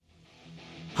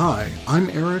Hi, I'm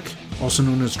Eric, also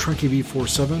known as Trekkie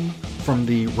V47, from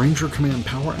the Ranger Command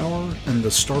Power Hour and the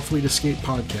Starfleet Escape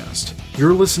podcast.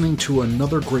 You're listening to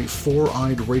another great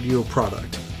Four-Eyed Radio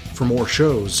product. For more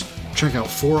shows, check out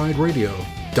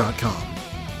foureyedradio.com.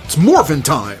 It's morphin'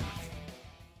 time!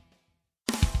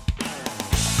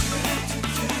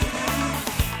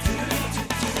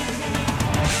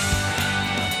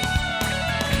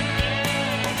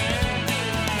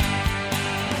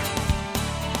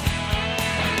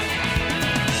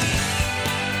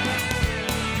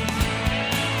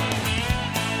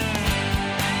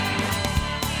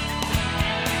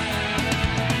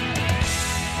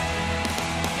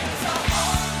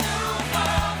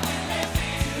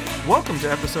 Welcome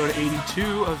to episode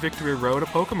 82 of Victory Road, a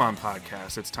Pokemon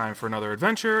podcast. It's time for another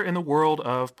adventure in the world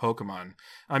of Pokemon.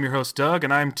 I'm your host, Doug,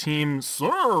 and I'm Team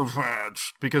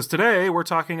Surfetch, because today we're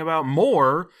talking about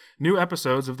more new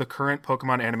episodes of the current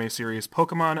Pokemon anime series,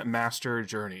 Pokemon Master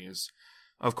Journeys.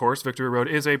 Of course, Victory Road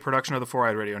is a production of the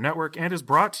Four-Eyed Radio Network and is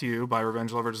brought to you by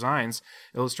Revenge Lover Designs,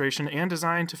 illustration and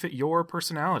design to fit your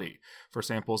personality. For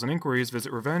samples and inquiries,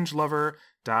 visit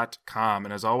revengelover.com.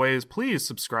 And as always, please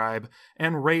subscribe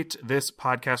and rate this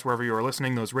podcast wherever you are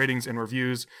listening. Those ratings and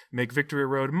reviews make Victory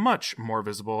Road much more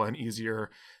visible and easier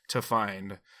to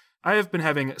find. I have been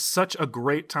having such a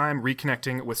great time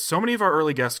reconnecting with so many of our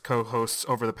early guest co-hosts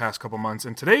over the past couple months,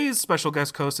 and today's special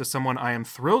guest host is someone I am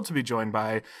thrilled to be joined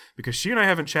by because she and I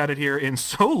haven't chatted here in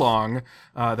so long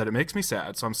that it makes me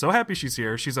sad. So I'm so happy she's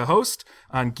here. She's a host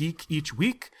on Geek Each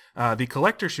Week, the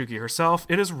collector Shuki herself.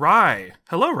 It is Rai.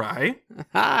 Hello, Rai.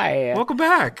 Hi. Welcome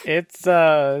back. It's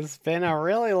been a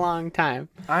really long time.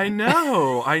 I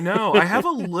know. I have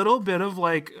a little bit of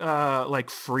like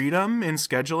freedom in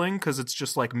scheduling because it's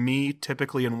just like me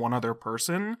typically and one other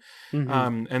person.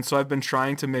 Mm-hmm. And so I've been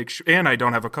trying to make sure, and I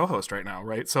don't have a co-host right now,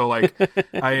 right? So like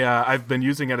I've been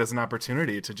using it as an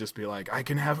opportunity to just be like, I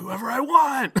can have whoever I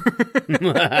want.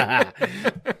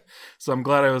 So I'm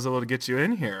glad I was able to get you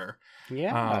in here.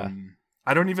 Yeah.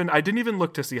 I didn't even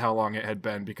look to see how long it had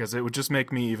been because it would just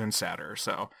make me even sadder.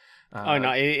 So oh no,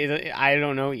 I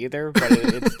don't know either, but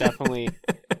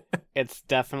it's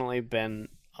definitely been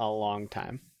a long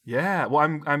time. Yeah,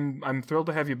 well, I'm thrilled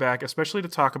to have you back, especially to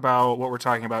talk about what we're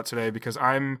talking about today, because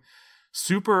I'm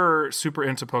super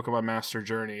into Pokemon Master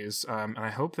Journeys, and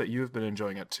I hope that you've been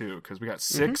enjoying it too, because we got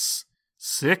six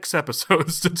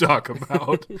episodes to talk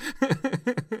about.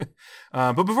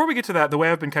 But before we get to that, the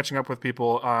way I've been catching up with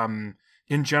people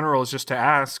in general is just to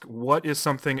ask, what is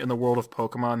something in the world of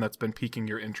Pokemon that's been piquing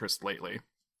your interest lately?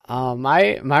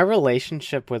 My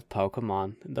relationship with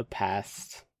Pokemon the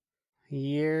past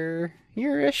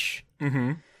year-ish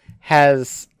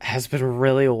has been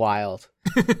really wild.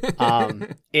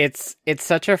 It's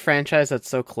such a franchise that's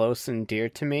so close and dear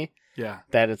to me. Yeah.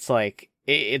 That it's like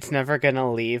it's never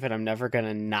gonna leave, and I'm never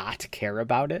gonna not care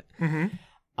about it.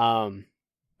 But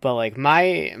like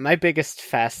my biggest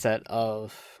facet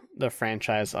of the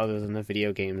franchise, other than the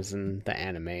video games and the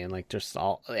anime and like just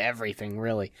everything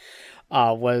really,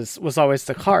 was always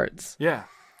the cards. Yeah.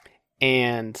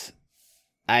 And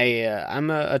I'm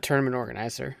a tournament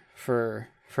organizer for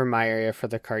my area, for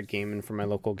the card game, and for my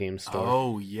local game store.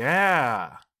 Oh,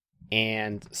 yeah.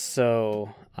 And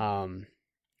so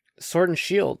Sword and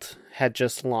Shield had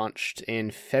just launched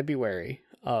in February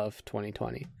of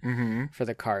 2020 for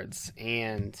the cards.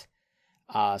 And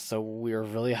so we were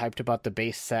really hyped about the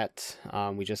base set.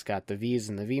 We just got the Vs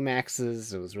and the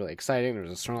VMAXs. It was really exciting. There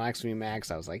was a Snorlax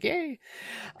VMAX. I was like, yay!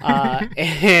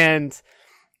 And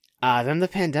then the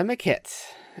pandemic hit,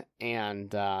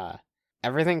 and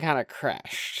everything kind of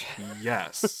crashed.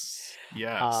 Yes.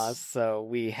 So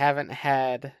we haven't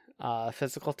had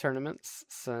physical tournaments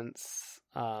since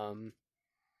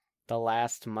the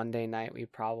last Monday night we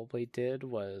probably did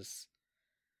was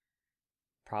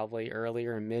probably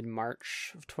earlier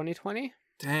mid-March of 2020.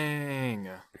 Dang.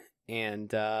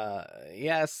 And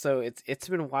so it's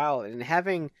been wild, and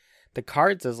having the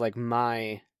cards as like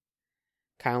my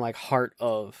kind of like heart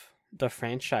of the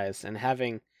franchise, and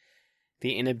having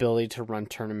the inability to run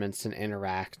tournaments and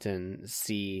interact and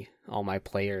see all my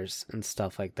players and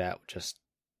stuff like that, just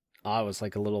it was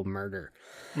like a little murder.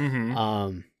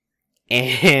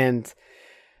 And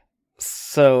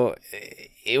so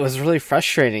it was really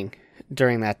frustrating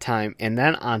during that time. And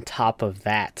then on top of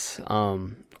that,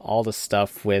 all the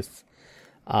stuff with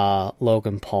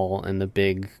Logan Paul and the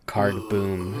big card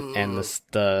boom and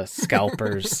the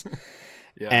scalpers.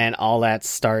 Yeah. And all that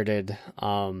started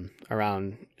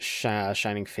around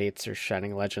Shining Fates or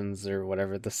Shining Legends or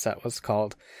whatever the set was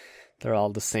called. They're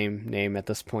all the same name at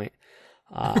this point.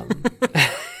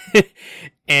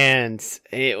 And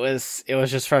it was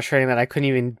just frustrating that I couldn't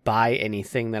even buy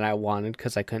anything that I wanted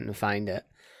because I couldn't find it.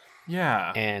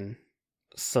 Yeah. And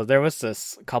so there was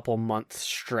this couple month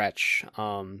stretch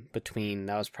between,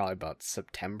 that was probably about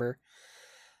September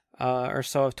or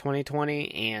so of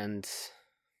 2020, and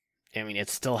I mean, it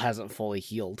still hasn't fully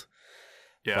healed.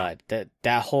 Yeah. But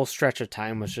that whole stretch of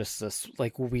time was just this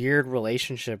like weird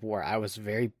relationship where I was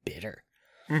very bitter.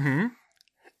 Mm-hmm.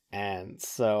 And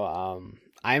so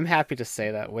I'm happy to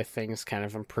say that with things kind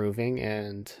of improving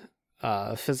and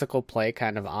physical play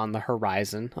kind of on the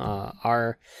horizon,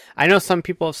 I know some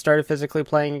people have started physically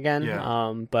playing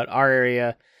again, but our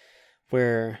area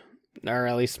or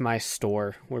at least my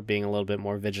store, we're being a little bit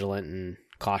more vigilant and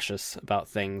cautious about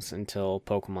things until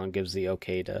Pokemon gives the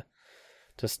okay to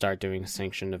start doing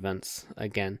sanctioned events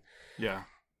again. Yeah.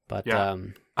 But yeah.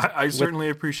 I certainly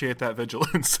appreciate that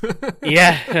vigilance.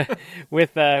 Yeah.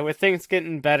 With things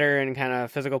getting better and kind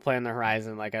of physical play on the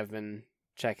horizon, like I've been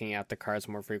checking out the cards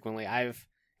more frequently. I've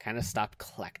kind of stopped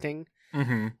collecting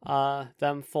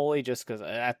them fully just because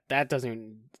that doesn't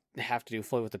even have to do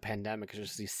fully with the pandemic. It's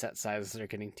just these set sizes are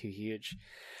getting too huge.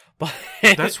 But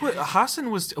that's what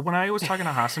Hassan was, when I was talking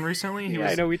to Hassan recently,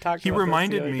 I know we talked about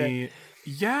reminded this the other me day.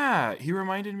 Yeah, he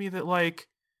reminded me that like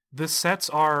the sets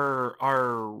are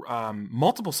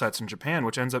multiple sets in Japan,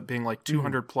 which ends up being like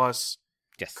 200 plus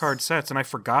card sets, and I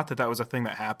forgot that was a thing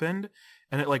that happened,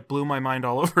 and it like blew my mind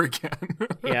all over again.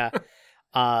 Yeah.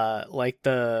 Like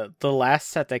the last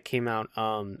set that came out,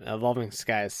 Evolving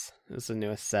Skies is the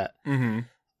newest set. Mm-hmm.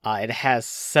 It has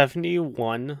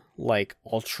 71 like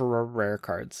ultra rare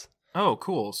cards. Oh,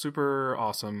 cool. Super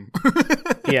awesome.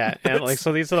 Yeah, and like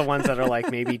so these are the ones that are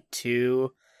like maybe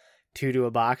two to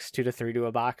a box, 2 to 3 to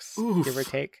a box, Oof. give or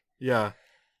take. Yeah.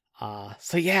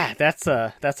 So yeah, that's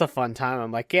a fun time.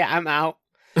 I'm like, yeah, I'm out.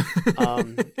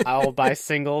 I'll buy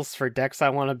singles for decks I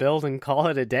want to build and call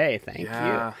it a day. Thank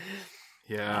you.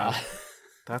 Yeah.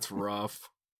 That's rough.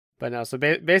 But no, so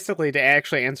basically to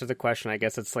actually answer the question, I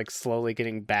guess it's like slowly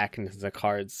getting back into the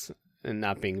cards and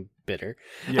not being bitter.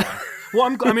 Yeah. Well,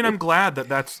 I'm glad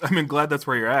that's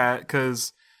where you're at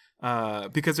because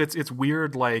it's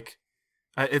weird. Like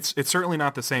it's certainly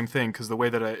not the same thing because the way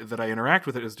that I interact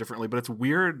with it is differently, but it's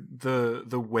weird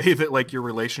the way that like your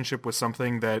relationship with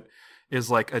something that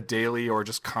is like a daily or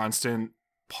just constant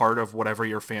part of whatever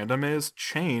your fandom is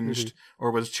changed or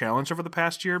was challenged over the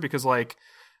past year, because like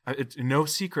it's no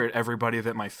secret, everybody,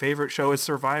 that my favorite show is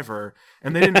Survivor,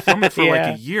 and they didn't film it for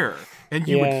like a year, and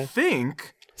you would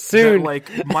think soon that, like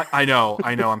I know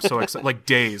I'm so excited, like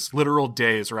literal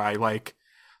days where I like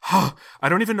I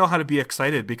don't even know how to be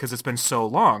excited because it's been so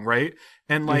long, right?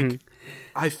 And like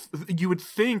you would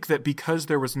think that because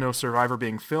there was no Survivor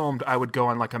being filmed, I would go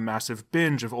on like a massive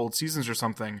binge of old seasons or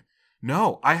something.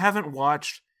 No, I haven't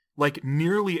watched like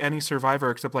nearly any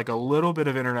Survivor except like a little bit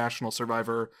of International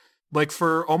Survivor, like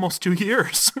for almost 2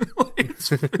 years.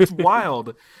 It's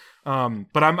wild.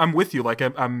 But I'm with you. Like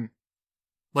I'm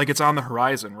like, it's on the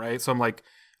horizon, right? So I'm like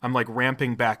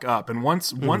ramping back up. And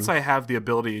once I have the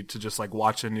ability to just like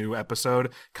watch a new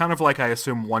episode, kind of like I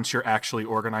assume once you're actually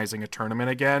organizing a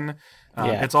tournament again,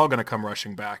 it's all going to come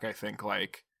rushing back, I think,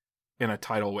 like in a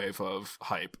tidal wave of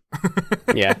hype.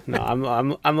 Yeah,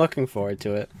 no, I'm looking forward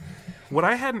to it. What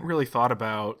I hadn't really thought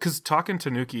about, because talking to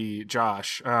Nuki,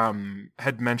 Josh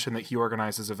had mentioned that he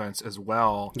organizes events as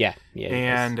well. Yeah.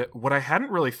 And what I hadn't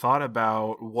really thought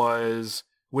about was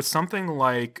with something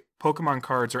like Pokemon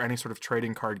cards or any sort of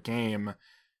trading card game,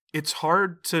 it's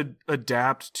hard to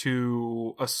adapt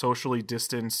to a socially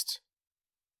distanced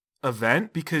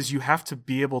event because you have to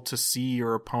be able to see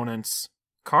your opponent's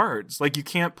cards. Like you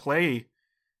can't play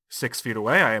 6 feet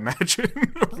away, I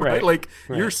imagine. Right? Like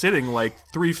you're sitting like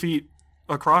 3 feet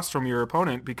across from your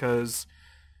opponent because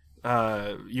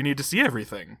you need to see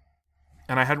everything.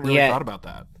 And I hadn't really thought about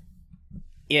that.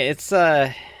 Yeah,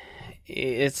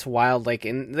 it's wild. Like,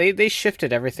 and they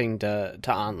shifted everything to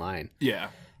online. Yeah.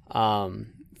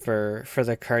 For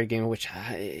the card game, which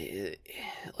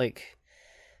like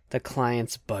the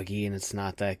client's buggy and it's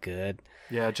not that good.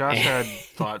 Yeah, Josh had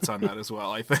thoughts on that as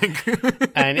well, I think.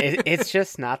 And it's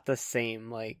just not the same.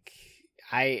 Like,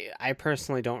 I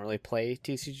personally don't really play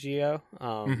TCGO.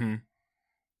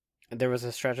 There was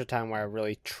a stretch of time where I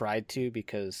really tried to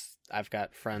because I've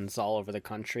got friends all over the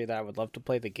country that I would love to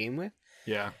play the game with.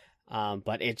 Yeah.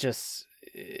 But it just,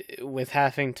 with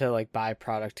having to like buy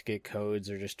product to get codes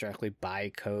or just directly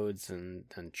buy codes and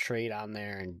then trade on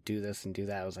there and do this and do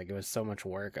that, it was so much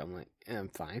work. I'm like, I'm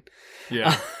fine.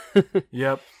 Yeah.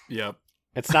 Yep.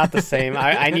 It's not the same.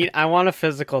 I want a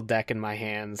physical deck in my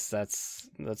hands. That's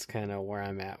kind of where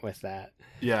I'm at with that.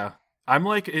 Yeah. I'm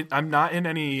like, I'm not in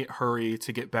any hurry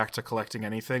to get back to collecting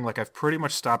anything. Like, I've pretty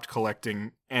much stopped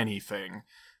collecting anything,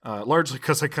 largely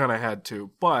because I kind of had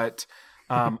to. But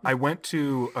I went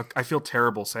to, I feel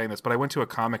terrible saying this, but I went to a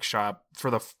comic shop for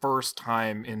the first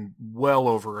time in well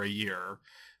over a year,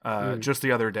 just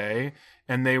the other day.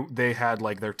 And they had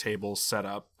like their tables set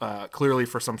up, clearly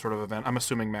for some sort of event. I'm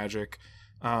assuming Magic.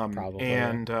 Probably.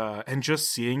 And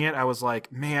just seeing it, I was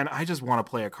like, man, I just want to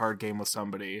play a card game with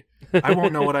somebody. I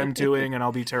won't know what I'm doing and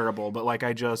I'll be terrible, but like,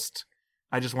 I just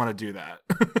want to do that.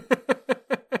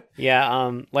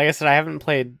 Yeah. Like I said, I haven't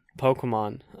played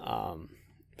Pokemon,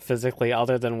 physically,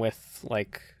 other than with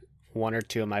like one or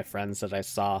two of my friends that I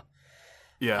saw.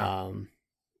 Yeah.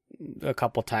 A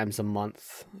couple times a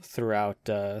month throughout,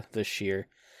 this year.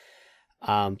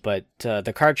 But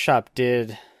the card shop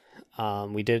did,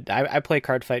 I play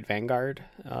Card Fight Vanguard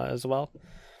as well.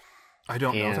 I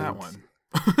don't know that one.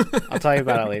 I'll tell you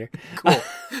about it later. Cool.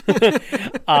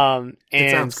 And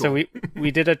cool. so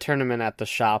we did a tournament at the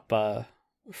shop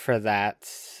for that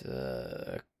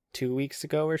 2 weeks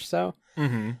ago or so.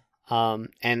 Mm-hmm.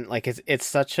 And like it's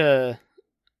such a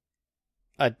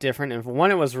different,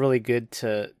 one, it was really good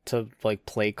to like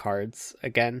play cards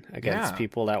again against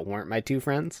people that weren't my two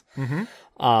friends.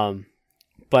 Mm-hmm.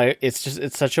 But it's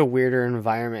such a weirder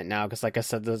environment now because, like I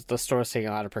said, the store's taking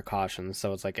a lot of precautions.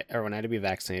 So it's like everyone had to be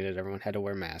vaccinated, everyone had to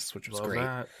wear masks, which was Love great.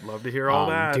 That. Love to hear all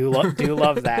that. Do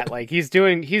love that. Like he's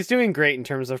doing great in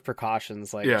terms of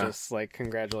precautions. Like just like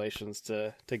congratulations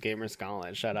to Gamers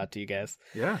Gauntlet. Shout out to you guys.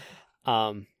 Yeah.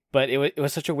 But it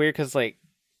was such a weird because like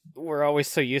we're always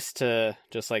so used to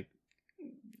just like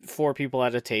 4 people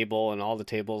at a table and all the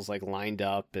tables like lined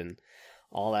up and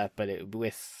all that, but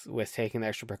with taking the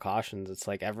extra precautions, it's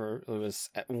like it was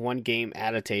one game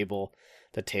at a table.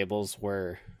 The tables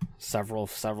were several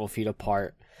feet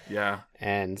apart. Yeah.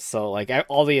 And so like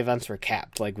all the events were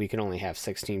capped. Like we could only have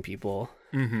 16 people.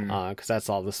 Because that's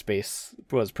all the space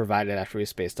was provided after we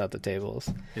spaced out the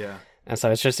tables. Yeah. And so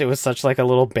it was such like a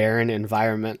little barren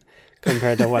environment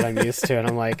compared to what I'm used to. And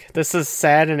I'm like, this is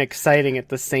sad and exciting at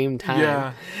the same time.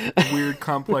 Yeah. Weird,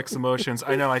 complex emotions.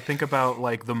 I know. I think about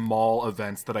like the mall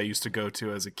events that I used to go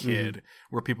to as a kid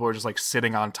where people were just like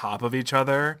sitting on top of each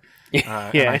other. And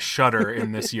I shudder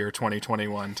in this year,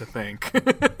 2021, to think.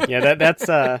 Yeah,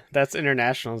 that's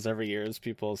internationals every year is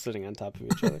people sitting on top of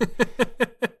each other.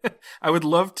 I would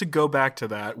love to go back to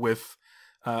that with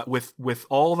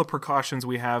all the precautions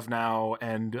we have now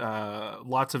and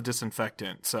lots of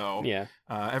disinfectant. So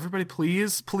everybody,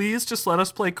 please just let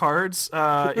us play cards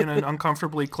in an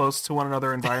uncomfortably close to one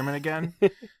another environment again.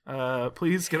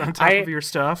 Please get on top of your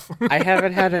stuff. I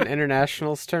haven't had an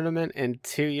internationals tournament in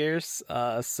 2 years,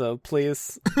 so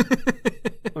please,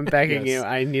 I'm begging you.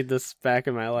 I need this back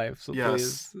in my life. So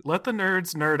please, let the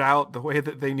nerds nerd out the way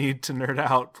that they need to nerd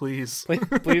out. Please,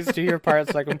 please do your part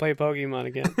so I can play Pokemon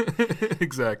again.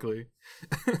 Exactly.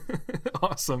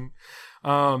 Awesome.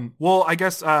 Well, I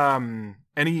guess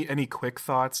any quick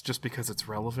thoughts, just because it's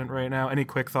relevant right now, any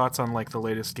quick thoughts on like the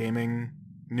latest gaming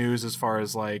news as far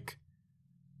as like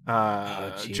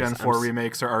Gen 4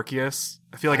 remakes or Arceus?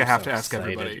 I feel like I have to ask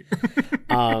everybody.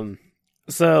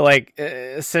 So like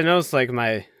Sinnoh's like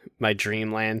my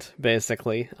dreamland,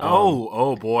 basically.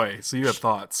 Oh boy. So you have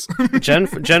thoughts.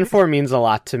 Gen 4 means a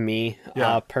lot to me,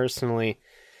 personally.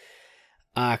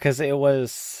 Because it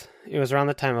was around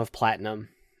the time of Platinum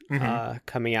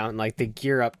coming out, and like the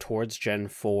gear up towards Gen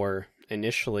 4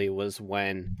 initially was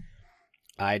when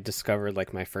I discovered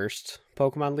like my first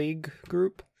Pokemon League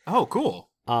group. Oh, cool.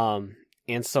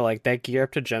 And so like that gear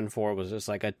up to Gen 4 was just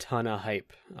like a ton of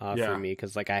hype for me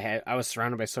because like I was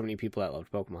surrounded by so many people that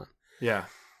loved Pokemon. Yeah.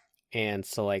 And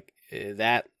so like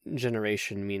that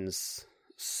generation means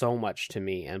so much to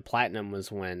me, and Platinum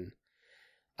was when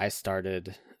I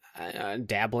started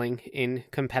dabbling in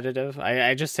competitive.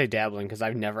 I just say dabbling because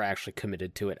I've never actually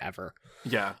committed to it ever.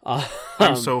 Yeah.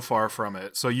 I'm so far from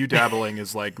it. So you dabbling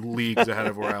is like leagues ahead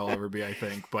of where I'll ever be, I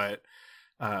think. But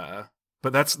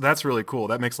that's really cool.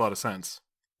 That makes a lot of sense.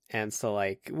 And so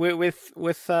like with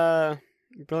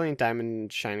Brilliant Diamond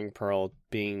and Shining Pearl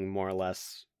being more or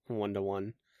less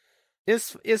 1-to-1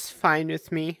 is fine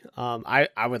with me.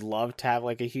 I would love to have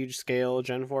like a huge scale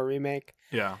Gen 4 remake.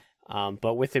 Yeah.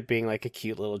 But with it being like a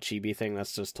cute little chibi thing,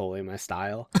 that's just totally my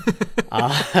style.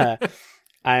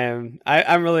 I'm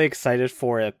really excited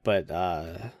for it,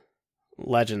 but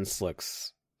Legends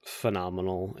looks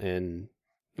phenomenal, and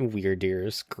Weirdeer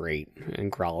is great,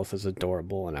 and Growlithe is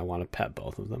adorable, and I want to pet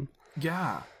both of them.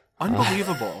 Yeah,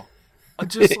 unbelievable.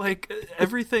 Just like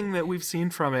everything that we've seen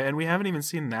from it, and we haven't even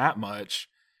seen that much,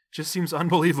 just seems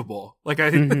unbelievable. Like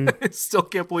I still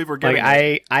can't believe we're getting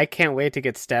like I can't wait to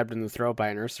get stabbed in the throat by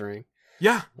an Ursaring.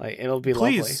 Yeah. Like, it'll be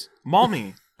Please, maul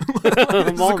me. This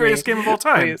is the greatest game of all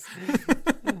time.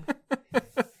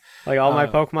 Like, all my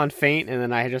Pokemon faint, and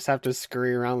then I just have to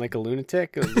scurry around like a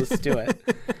lunatic. Let's do it.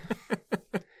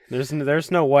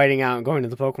 There's no whiting out and going to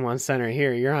the Pokemon Center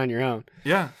here. You're on your own.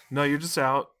 Yeah. No, you're just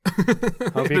out.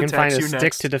 Hope you can find a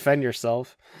stick to defend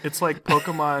yourself. It's like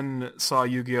Pokemon saw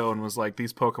Yu-Gi-Oh! And was like,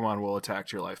 these Pokemon will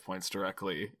attack your life points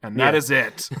directly. And that is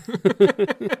it.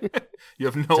 You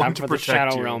have no one to protect you. Time for the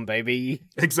Shadow Realm, baby.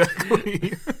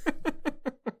 Exactly.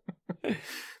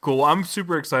 Cool. Well, I'm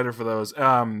super excited for those.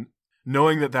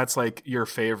 Knowing that that's like your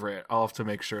favorite, I'll have to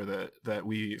make sure that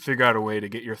we figure out a way to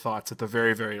get your thoughts at the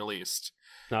very, very least.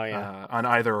 Oh, yeah. On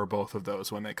either or both of those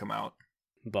when they come out.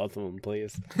 Both of them,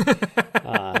 please.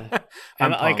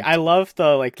 And like, I love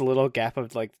the little gap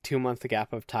of 2-month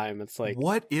gap of time. It's like,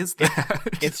 what is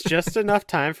that? It's just enough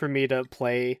time for me to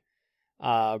play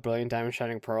Brilliant Diamond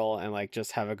Shining Pearl and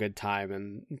just have a good time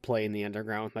and play in the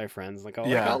underground with my friends. Like,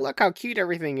 oh, look how cute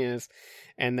everything is.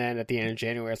 And then at the end of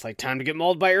January, it's like, time to get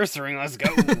mauled by Ursaring. Let's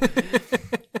go.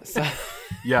 So...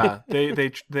 Yeah,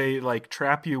 they like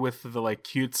trap you with the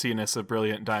cutesiness of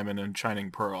Brilliant Diamond and Shining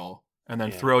Pearl, and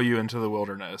then throw you into the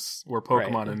wilderness where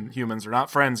Pokemon and humans are not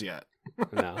friends yet.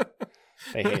 No,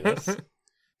 they hate us,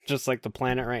 just like the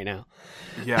planet right now.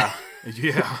 Yeah.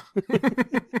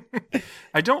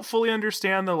 I don't fully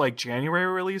understand the January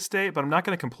release date, but I'm not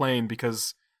going to complain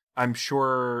because I'm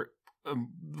sure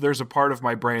there's a part of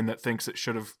my brain that thinks it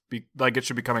should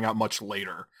be coming out much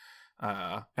later.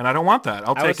 And I don't want that.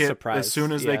 I'll take it as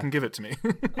soon as they can give it to me.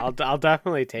 I'll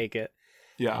definitely take it.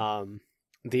 Yeah.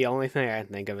 The only thing I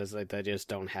can think of is they just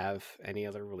don't have any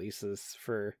other releases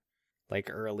for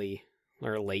early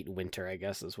or late winter, I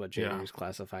guess is what January is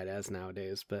classified as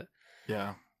nowadays. But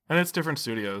yeah, and it's different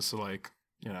studios, so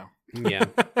yeah.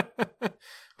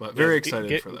 But very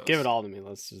excited for those. Give it all to me.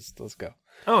 Let's go.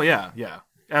 Oh yeah,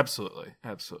 absolutely.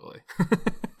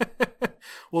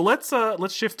 Well,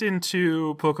 let's shift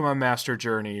into Pokemon Master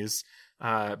Journeys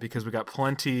because we got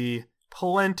plenty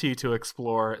to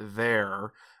explore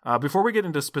there. Before we get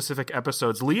into specific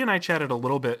episodes, Lee and I chatted a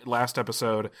little bit last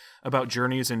episode about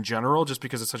Journeys in general, just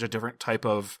because it's such a different type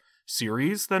of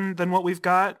series than what we've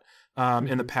got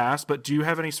in the past. But do you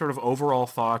have any sort of overall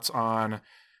thoughts on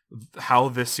how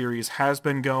this series has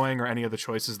been going, or any of the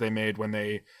choices they made when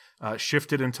they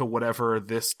shifted into whatever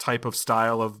this type of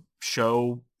style of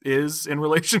show is in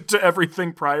relation to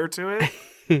everything prior to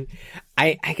it?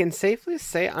 I can safely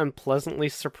say I'm pleasantly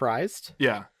surprised.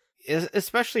 Yeah.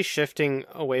 Especially shifting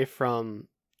away from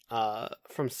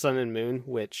Sun and Moon,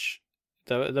 which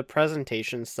the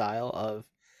presentation style of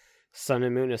Sun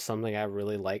and Moon is something I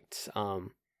really liked.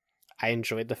 I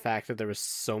enjoyed the fact that there was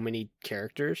so many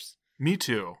characters. Me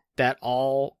too. That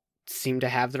all seem to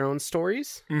have their own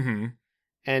stories. Mm-hmm.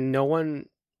 And no one,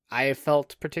 I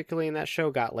felt particularly in that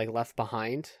show, got left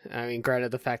behind. I mean,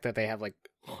 granted, the fact that they have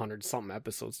 100-something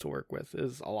episodes to work with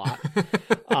is a lot.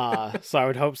 So I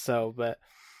would hope so. But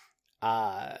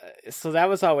so that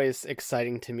was always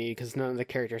exciting to me because none of the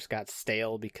characters got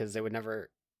stale because they would never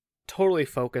totally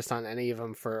focus on any of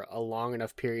them for a long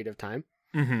enough period of time.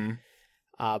 Mm-hmm.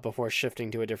 Before shifting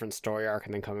to a different story arc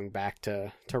and then coming back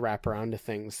to wrap around to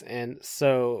things. And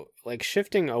so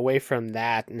shifting away from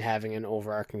that and having an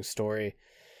overarching story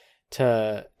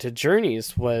to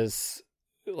Journeys was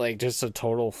just a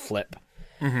total flip.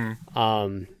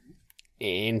 Mm-hmm.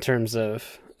 In terms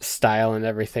of style and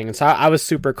everything. And so I was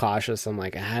super cautious. I'm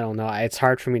like, I don't know. It's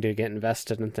hard for me to get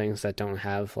invested in things that don't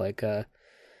have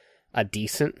a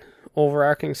decent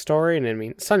overarching story. And I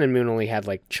mean, Sun and Moon only had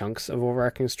chunks of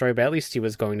overarching story, but at least he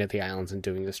was going to the islands and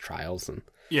doing his trials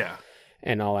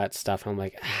and all that stuff. And I'm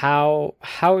like, how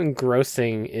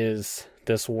engrossing is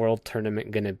this world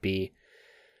tournament going to be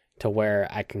to where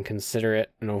I can consider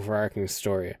it an overarching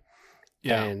story?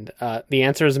 Yeah. And the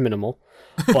answer is minimal,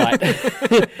 but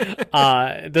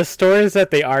the stories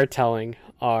that they are telling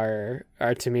are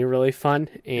to me really fun,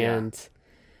 and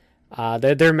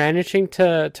they're managing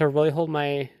to really hold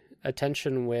my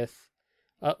attention with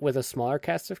a smaller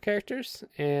cast of characters,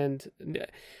 and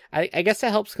I guess that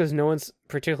helps because no one's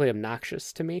particularly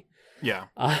obnoxious to me. Yeah,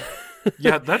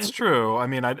 yeah, that's true. I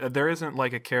mean, there isn't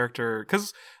a character,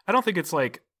 because I don't think it's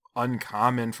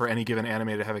uncommon for any given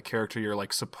anime to have a character you're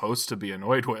supposed to be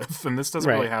annoyed with, and this doesn't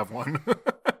really have one.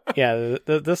 Yeah,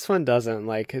 this one doesn't.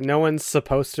 No one's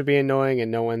supposed to be annoying,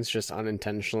 and no one's just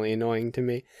unintentionally annoying to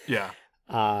me. Yeah.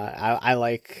 I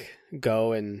like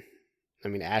Go, and I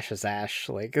mean Ash is Ash.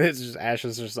 It's just Ash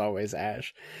is just always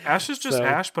Ash. Ash is just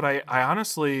Ash, but I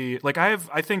honestly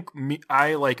I think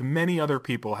I like many other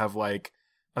people have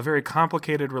a very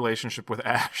complicated relationship with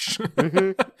Ash.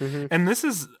 And this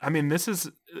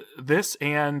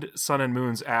and Sun and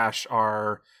Moon's Ash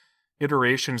are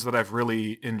iterations that I've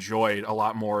really enjoyed a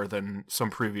lot more than some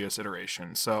previous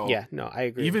iterations. So yeah, no, I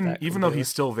agree. Even though he's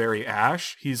still very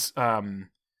Ash, he's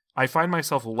I find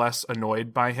myself less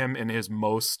annoyed by him in his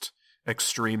most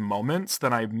extreme moments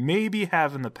than I maybe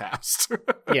have in the past.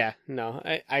 Yeah, no,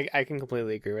 I can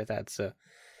completely agree with that. So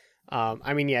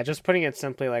I mean, yeah, just putting it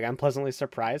simply, like, I'm pleasantly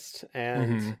surprised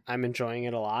and I'm enjoying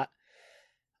it a lot.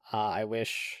 I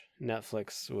wish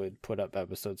Netflix would put up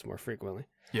episodes more frequently.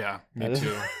 Yeah, me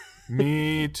too.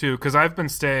 Me too, because I've been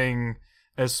staying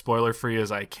as spoiler free as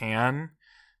I can.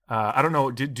 I don't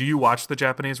know. Do you watch the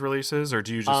Japanese releases, or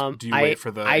do you wait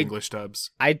for the English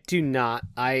dubs? I do not.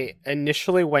 I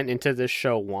initially went into this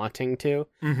show wanting to,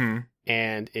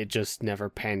 and it just never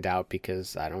panned out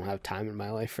because I don't have time in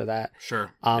my life for that.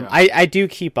 Sure. I do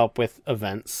keep up with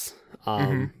events,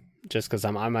 just because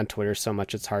I'm on Twitter so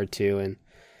much. It's hard to, and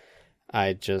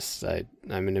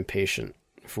I'm an impatient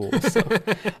fool.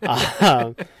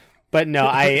 So. But no,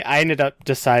 I ended up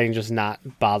deciding just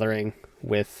not bothering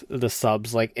with the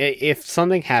subs. Like, if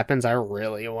something happens I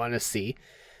really want to see,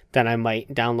 then I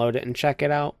might download it and check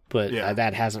it out. But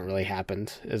that hasn't really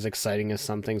happened. As exciting as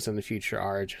some things in the future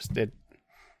are, it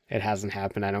hasn't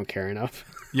happened. I don't care enough.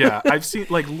 Yeah, I've seen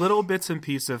like little bits and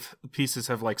pieces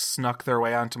have like snuck their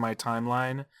way onto my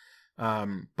timeline.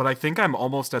 But I think I'm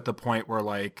almost at the point where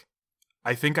like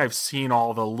I think I've seen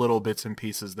all the little bits and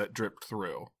pieces that dripped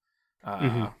through.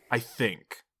 I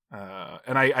think,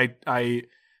 and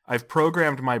I've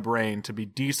programmed my brain to be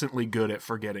decently good at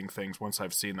forgetting things once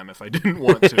I've seen them if I didn't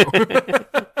want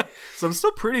to. So I'm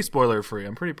still pretty spoiler free.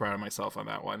 I'm pretty proud of myself on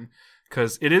that one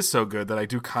because it is so good that I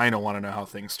do kind of want to know how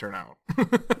things turn out.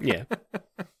 Yeah.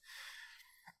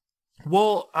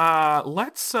 Well,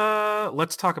 let's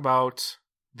talk about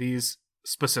these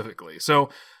specifically. So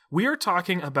we are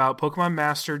talking about Pokemon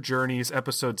Master Journeys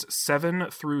episodes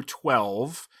 7 through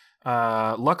 12.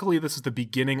 Luckily, this is the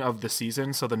beginning of the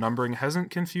season, so the numbering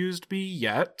hasn't confused me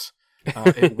yet.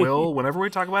 It will whenever we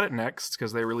talk about it next,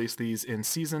 because they release these in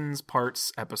seasons,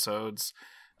 parts, episodes.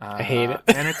 I hate it.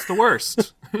 And it's the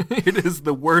worst. It is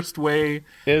the worst way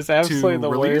it is absolutely to the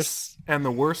release worst. And the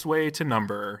worst way to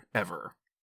number ever.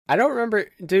 I don't remember.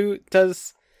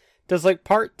 Does like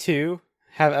part 2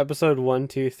 have episode 1,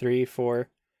 2, 3, 4?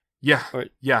 Yeah,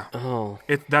 yeah. Oh.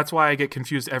 That's why I get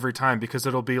confused every time, because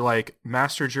it'll be like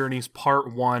Master Journeys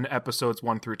Part 1, Episodes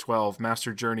 1 through 12,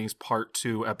 Master Journeys Part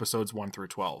 2, Episodes 1 through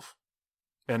 12.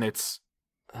 And it's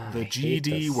the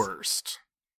GD worst.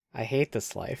 I hate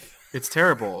this life. It's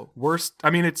terrible. Worst. I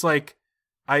mean, it's like,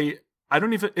 I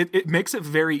don't even, it makes it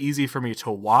very easy for me to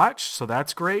watch, so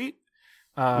that's great.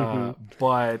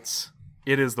 But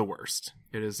it is the worst.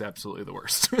 It is absolutely the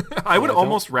worst. I would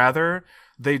almost rather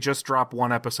they just drop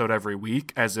one episode every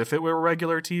week as if it were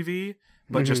regular TV,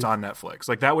 but just on Netflix.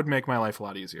 Like, that would make my life a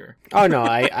lot easier. Oh no,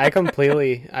 I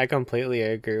completely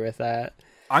agree with that.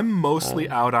 I'm mostly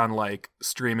out on like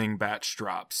streaming batch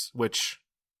drops, which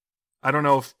I don't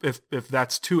know if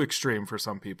that's too extreme for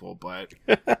some people, but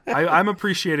I'm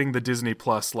appreciating the Disney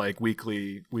Plus like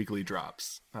weekly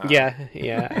drops.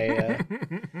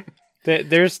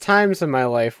 There's times in my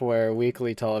life where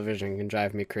weekly television can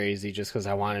drive me crazy just because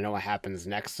I want to know what happens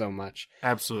next so much.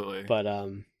 Absolutely. But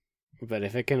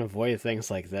if it can avoid things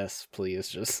like this, please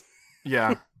just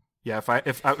yeah.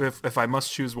 If I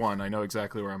must choose one, I know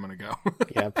exactly where I'm going to go.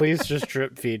 Yeah, please just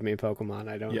drip feed me Pokemon.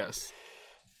 I don't.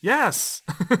 Yes.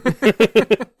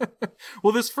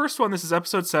 Well, this first one, this is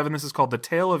episode 7. This is called The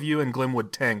Tale of You and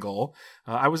Glimwood Tangle.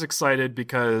 I was excited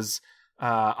because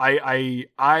I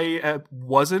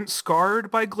wasn't scarred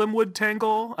by Glimwood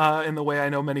Tangle in the way I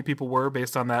know many people were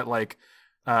based on that like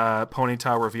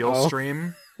Ponyta reveal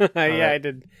stream. I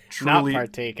did truly, not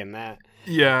partake in that.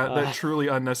 Yeah, that truly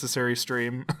unnecessary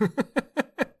stream.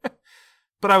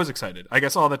 But I was excited. I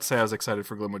guess all that to say, I was excited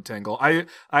for Glimwood Tangle.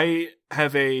 I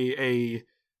have a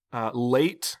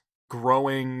late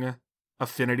growing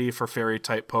affinity for fairy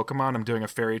type Pokemon. I'm doing a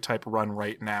fairy type run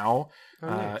right now.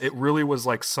 Nice. It really was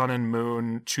like Sun and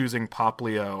Moon choosing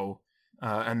Poplio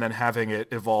and then having it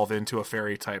evolve into a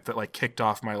fairy type that like kicked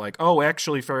off my like, oh,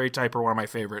 actually fairy type are one of my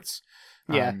favorites.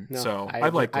 Yeah, so I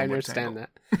like Glimwood I understand Tangle.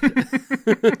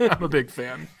 That. I'm a big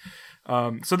fan.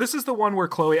 So this is the one where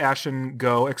Chloe, Ash, and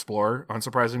Go explore,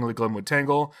 unsurprisingly, Glimwood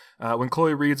Tangle. When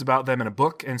Chloe reads about them in a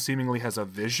book and seemingly has a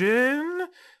vision,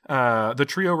 the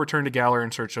trio return to Galar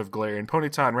in search of Galarian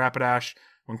Ponyta and Rapidash.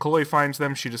 When Chloe finds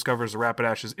them, she discovers the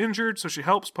Rapidash is injured, so she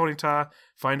helps Ponyta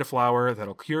find a flower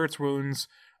that'll cure its wounds.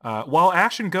 while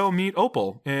Ash and Go meet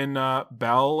Opal in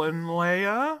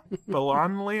Balanlea?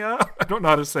 I don't know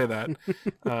how to say that.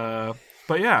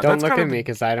 But yeah. Don't look at me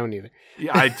because I don't either.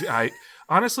 Yeah, I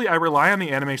honestly, I rely on the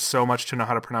anime so much to know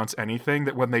how to pronounce anything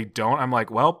that when they don't, I'm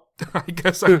like, well, I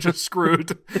guess I'm just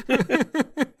screwed.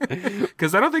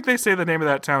 Because I don't think they say the name of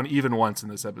that town even once in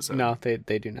this episode. No, they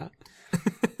do not.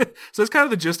 So that's kind of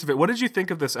the gist of it. What did you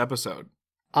think of this episode?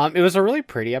 It was a really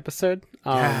pretty episode.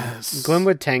 Yes.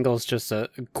 Glenwood Tangle is just a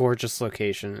gorgeous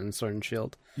location in Sword and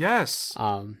Shield. Yes.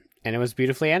 And it was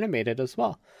beautifully animated as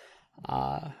well.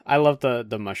 I love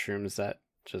the mushrooms that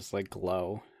just like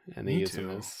glow, and they use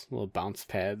them as little bounce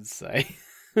pads.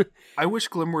 I wish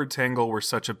Glimwood Tangle were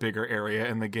such a bigger area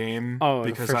in the game. Oh,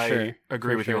 because for I sure.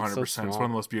 agree with you 100%. So it's one of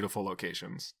the most beautiful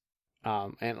locations.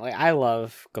 And like I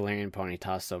love Galarian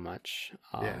Ponyta so much.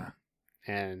 Yeah.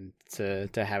 And to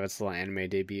have its little anime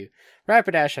debut.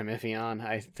 Rapidash I'm iffy on.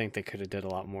 I think they could have did a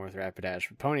lot more with Rapidash.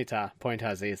 But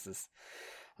Ponyta's aces.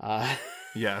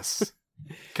 Yes.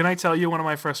 Can I tell you one of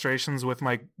my frustrations with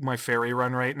my fairy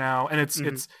run right now? And it's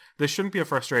this shouldn't be a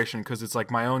frustration because it's like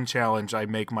my own challenge. I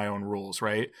make my own rules,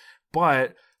 right?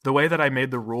 But the way that I made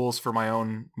the rules for my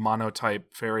own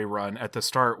monotype fairy run at the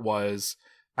start was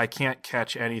I can't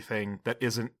catch anything that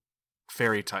isn't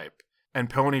fairy type. And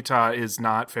Ponyta is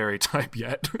not fairy type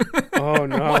yet. Oh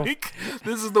no. Like,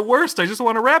 this is the worst. I just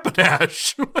want a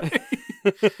Rapidash.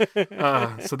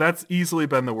 So that's easily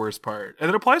been the worst part. And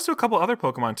it applies to a couple other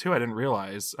Pokemon too I didn't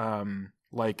realize.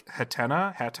 Like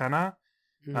Hatenna.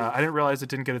 I didn't realize it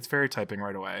didn't get its fairy typing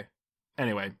right away.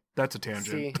 Anyway, that's a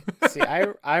tangent. See,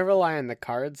 I rely on the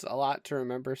cards a lot to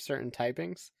remember certain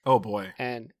typings. Oh boy.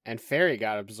 And fairy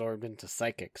got absorbed into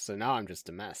psychic, so now I'm just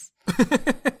a mess.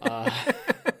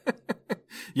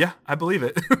 Yeah, I believe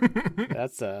it.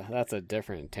 That's a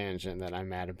different tangent that I'm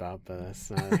mad about, but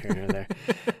that's not here nor there.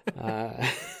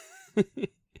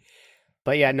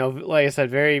 But yeah, no, like I said,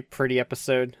 very pretty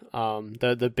episode.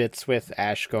 The bits with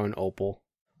Ash going Opal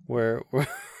was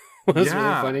really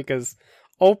funny because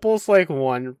Opal's like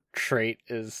one trait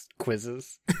is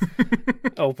quizzes.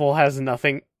 Opal has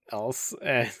nothing else,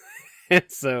 and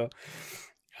so.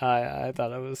 I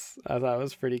thought it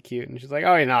was pretty cute, and she's like,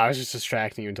 "Oh, I was just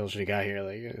distracting you until she got here."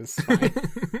 Like, it's fine.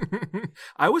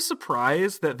 I was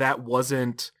surprised that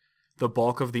wasn't the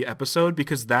bulk of the episode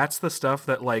because that's the stuff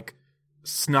that like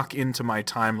snuck into my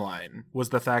timeline.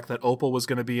 Was the fact that Opal was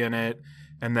going to be in it,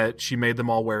 and that she made them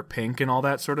all wear pink and all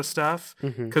that sort of stuff.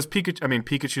 Because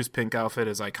Pikachu's pink outfit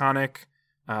is iconic.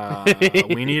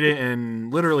 We need it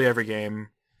in literally every game,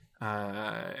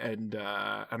 and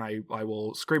I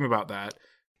will scream about that.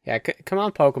 Yeah, come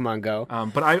on, Pokemon Go.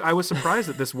 But I was surprised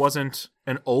that this wasn't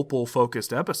an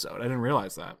Opal-focused episode. I didn't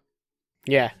realize that.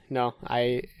 Yeah, no,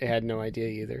 I had no idea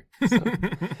either. So.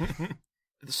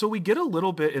 So we get a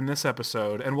little bit in this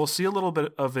episode, and we'll see a little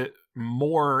bit of it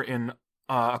more in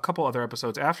a couple other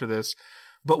episodes after this.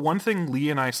 But one thing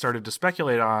Lee and I started to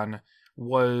speculate on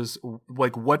was,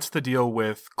 like, what's the deal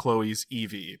with Chloe's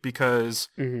Eevee? Because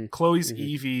Chloe's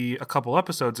Eevee, a couple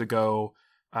episodes ago,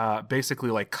 basically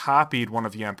like copied one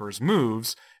of Yamper's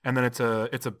moves, and then it's a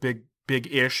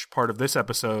big-ish part of this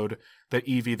episode that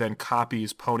Eevee then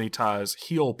copies Ponyta's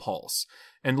Heal Pulse.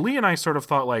 And Lee and I sort of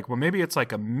thought like, well, maybe it's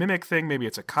like a mimic thing, maybe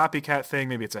it's a copycat thing,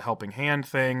 maybe it's a helping hand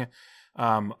thing.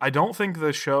 I don't think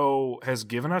the show has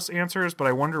given us answers, but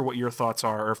I wonder what your thoughts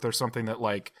are, or if there's something that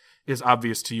like is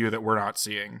obvious to you that we're not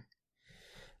seeing.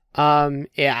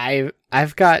 Yeah,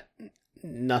 I've got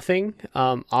nothing.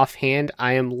 Offhand,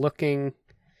 I am looking.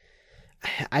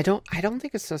 I don't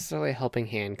think it's necessarily a helping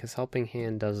hand, because helping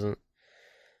hand doesn't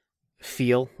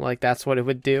feel like that's what it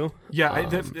would do. Yeah, I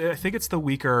think it's the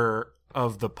weaker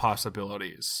of the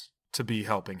possibilities to be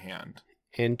helping hand.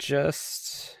 And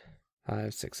just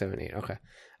 5, 6, 7, 8. Okay,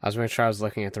 I was making sure I was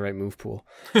looking at the right move pool.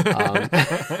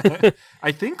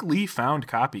 I think Lee found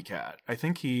Copycat. I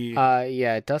think he.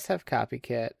 Yeah, it does have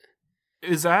Copycat.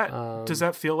 Is that does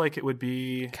that feel like it would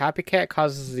be? Copycat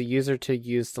causes the user to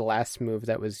use the last move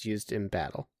that was used in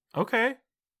battle. Okay,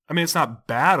 I mean it's not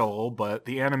battle, but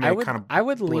the anime I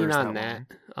would lean on that.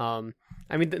 One.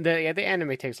 I mean the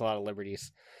anime takes a lot of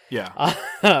liberties. Yeah,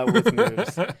 with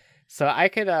moves. So I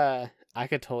could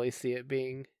totally see it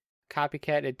being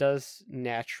Copycat. It does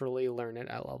naturally learn it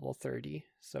at level 30,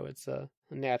 so it's a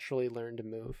naturally learned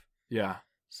move. Yeah.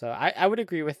 So I would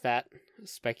agree with that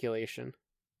speculation.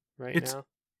 Now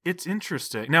it's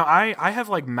interesting. Now I have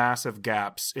like massive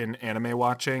gaps in anime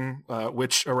watching,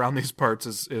 which around these parts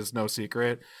is no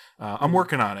secret. I'm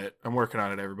working on it.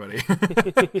 Everybody.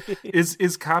 Is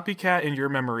Copycat in your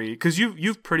memory? Because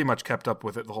you've pretty much kept up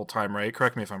with it the whole time, right?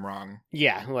 Correct me if I'm wrong.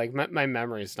 Yeah, like my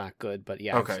memory is not good, but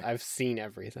yeah, okay. I've seen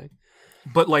everything.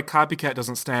 But like Copycat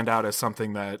doesn't stand out as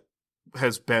something that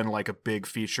has been like a big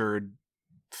featured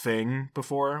thing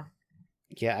before.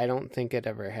 Yeah, I don't think it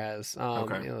ever has.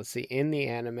 Okay. Let's see. In the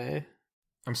anime,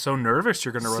 I'm so nervous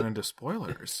you're going to run into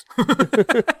spoilers.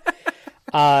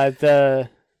 the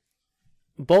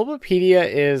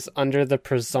Bulbapedia is under the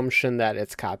presumption that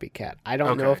it's Copycat. I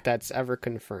don't know if that's ever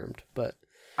confirmed, but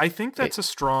I think that's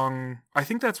I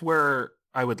think that's where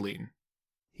I would lean.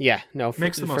 Yeah, no,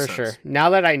 Makes the most sense. sure.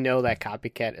 Now that I know that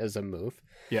Copycat is a move,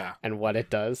 yeah, and what it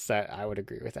does, that I would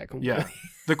agree with that completely. Yeah.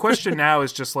 The question now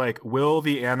is just like, will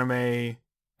the anime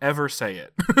ever say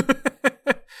it?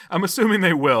 I'm assuming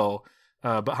they will,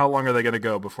 but how long are they going to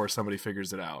go before somebody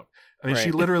figures it out? I mean,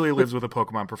 she literally lives with a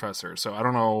Pokemon professor, so I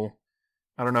don't know.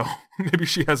 Maybe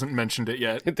she hasn't mentioned it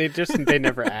yet. They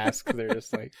never ask. They're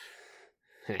just like,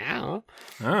 I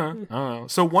don't know.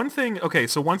 So one thing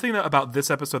about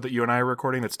this episode that you and I are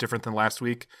recording that's different than last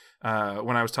week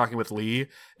when I was talking with Lee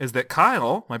is that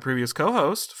Kyle, my previous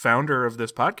co-host, founder of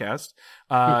this podcast,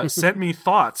 sent me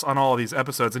thoughts on all of these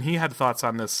episodes, and he had thoughts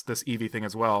on this Eevee thing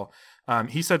as well.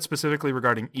 He said specifically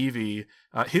regarding Eevee,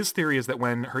 his theory is that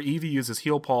when her Eevee uses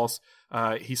Heal Pulse,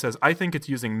 he says, I think it's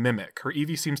using Mimic. Her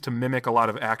Eevee seems to mimic a lot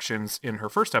of actions in her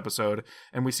first episode,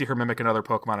 and we see her mimic another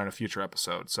Pokemon in a future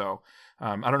episode. So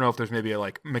I don't know if there's maybe a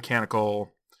like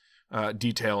mechanical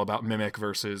detail about Mimic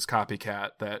versus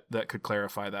Copycat that could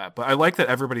clarify that. But I like that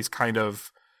everybody's kind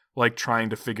of like trying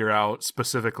to figure out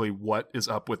specifically what is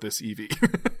up with this Eevee.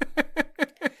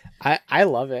 I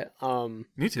love it.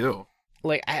 Me too.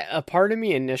 Like a part of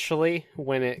me initially,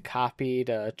 when it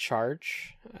copied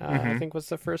Charge, I think was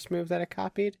the first move that it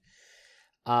copied.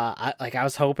 I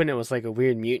was hoping it was like a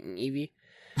weird mutant Eevee,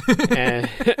 and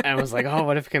I was like, oh,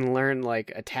 what if it can learn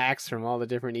like attacks from all the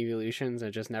different evolutions and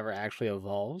it just never actually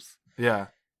evolves? Yeah,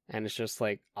 and it's just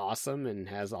like awesome and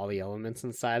has all the elements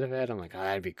inside of it. I'm like, oh,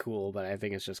 that'd be cool, but I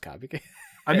think it's just Copycat.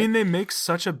 I mean, they make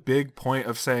such a big point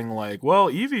of saying, like, well,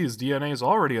 Eevee's DNA is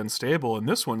already unstable, and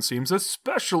this one seems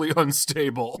especially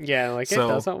unstable. Yeah, like, it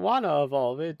doesn't want to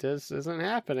evolve. It just isn't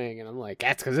happening. And I'm like,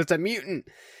 that's because it's a mutant.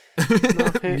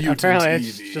 Mutant apparently, Eevee.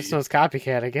 it's just knows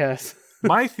Copycat, I guess.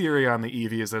 My theory on the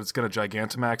Eevee is that it's going to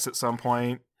Gigantamax at some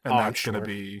point, and that's going to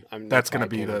be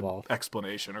the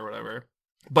explanation or whatever.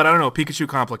 But I don't know, Pikachu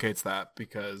complicates that,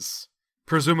 because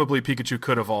presumably Pikachu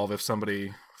could evolve if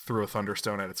somebody threw a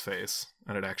Thunderstone at its face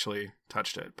and it actually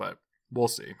touched it, but we'll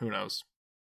see. Who knows?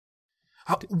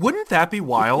 Wouldn't that be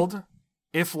wild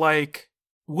if like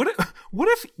what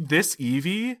if this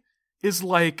Eevee is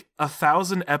like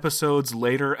 1,000 episodes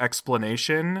later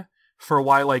explanation for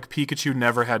why like Pikachu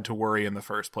never had to worry in the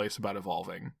first place about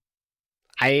evolving?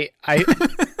 I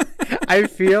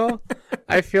feel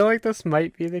like this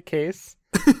might be the case.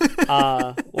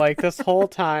 Like this whole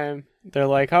time they're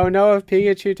like, oh no, if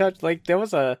Pikachu touched, like that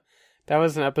was an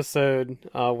episode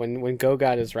when Go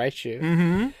got his Raichu.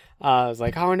 Mm-hmm. I was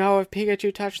like, oh no, if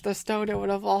Pikachu touched the stone, it would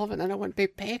evolve, and then it wouldn't be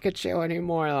Pikachu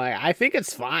anymore. Like, I think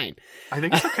it's fine. I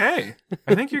think it's okay.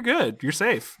 I think you're good. You're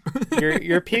safe.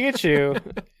 Your Pikachu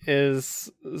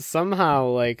is somehow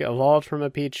like evolved from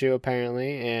a Pichu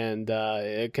apparently, and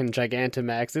it can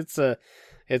Gigantamax. It's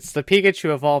the Pikachu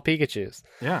of all Pikachus.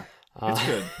 Yeah, it's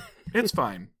good. It's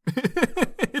fine.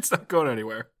 It's not going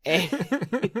anywhere.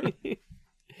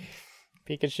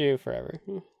 Pikachu forever.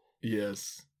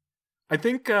 Yes. I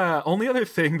think only other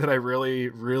thing that I really,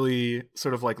 really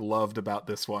sort of like loved about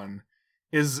this one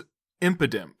is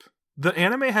Impidimp. The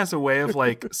anime has a way of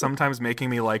like sometimes making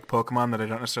me like Pokemon that I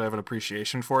don't necessarily have an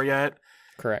appreciation for yet.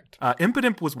 Correct.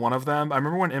 Impidimp was one of them. I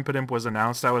remember when Impidimp was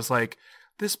announced, I was like,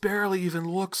 this barely even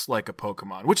looks like a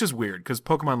Pokemon, which is weird because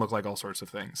Pokemon look like all sorts of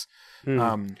things.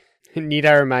 Need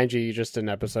I remind you just did an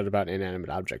episode about inanimate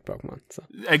object Pokemon. So.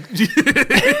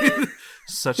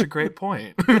 Such a great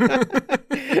point.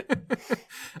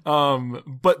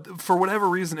 But for whatever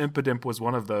reason, Impidimp was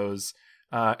one of those.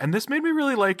 And this made me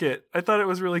really like it. I thought it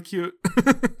was really cute.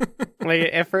 Like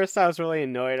at first I was really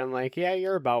annoyed. I'm like, yeah,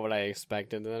 you're about what I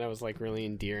expected. And then I was like really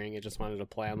endearing. It just wanted to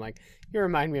play. I'm like, you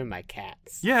remind me of my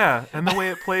cats. Yeah, and the way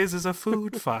it plays is a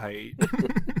food fight.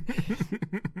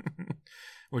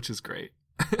 Which is great.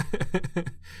 Do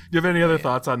you have any other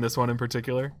thoughts on this one in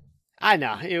particular? I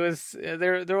know. It was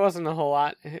there wasn't a whole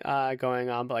lot going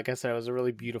on, but like I said, it was a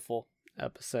really beautiful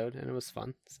episode and it was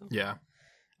fun. So. Yeah.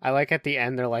 I like at the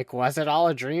end they're like, was it all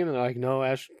a dream? And they're like, no,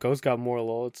 Ash Ghost got more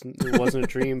low. It wasn't a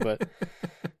dream, but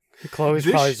Chloe's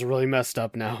probably really messed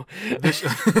up now.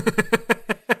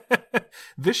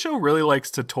 This show really likes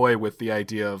to toy with the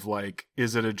idea of like,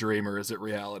 is it a dream or is it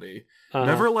reality?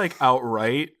 Never like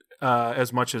outright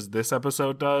as much as this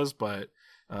episode does, but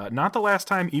not the last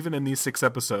time, even in these 6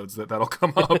 episodes, that'll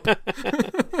come up.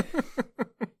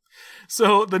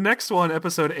 So the next one,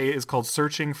 episode 8, is called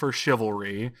Searching for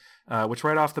Chivalry, which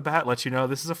right off the bat lets you know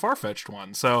this is a Farfetch'd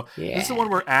one. So This is the one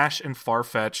where Ash and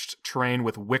Farfetch'd train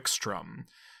with Wickstrom.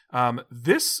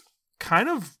 This kind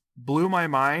of blew my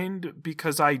mind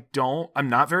because I'm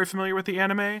not very familiar with the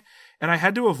anime, and I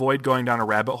had to avoid going down a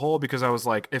rabbit hole because I was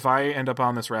like, if I end up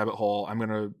on this rabbit hole, I'm going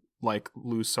to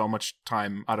lose so much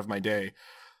time out of my day.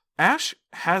 Ash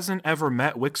hasn't ever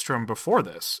met Wickstrom before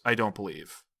this, I don't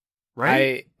believe.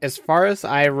 Right? As far as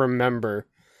I remember,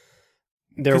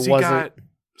 there wasn't...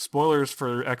 spoilers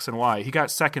for X and Y. He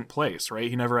got second place, right?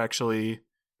 He never actually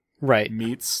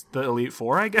meets the Elite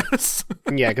Four, I guess.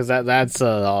 Yeah, because that's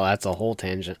a whole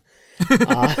tangent.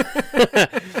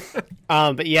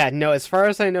 But yeah, no. As far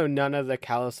as I know, none of the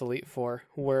Kalos Elite Four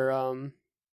were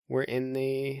in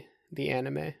the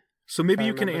anime. So maybe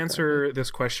you can answer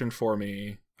this question for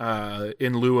me,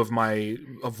 in lieu of my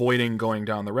avoiding going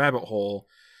down the rabbit hole,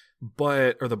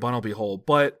 or the Bunnelby hole.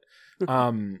 But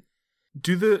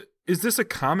is this a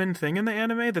common thing in the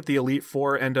anime that the Elite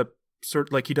Four end up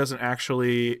he doesn't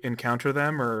actually encounter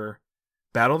them or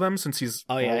battle them since he's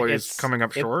always coming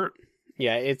up short?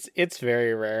 Yeah, it's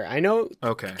very rare. I know.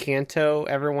 Okay. Kanto,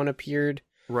 everyone appeared.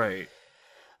 Right.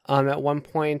 At one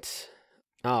point.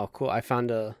 Oh, cool! I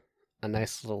found a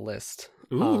nice little list.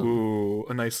 Ooh,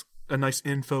 a nice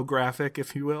infographic,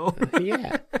 if you will.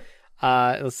 Yeah.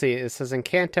 Let's see. It says in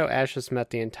Kanto, Ash has met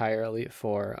the entire Elite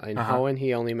Four. In Hoenn,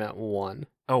 he only met one.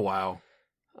 Oh wow.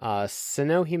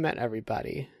 Sinnoh, he met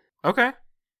everybody. Okay.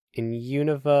 In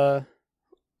Unova,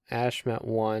 Ash met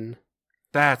one.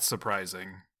 That's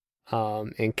surprising.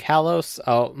 In Kalos,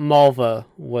 Malva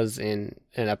was in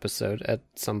an episode at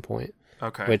some point.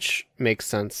 Okay. Which makes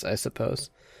sense, I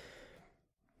suppose.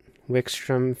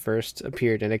 Wickstrom first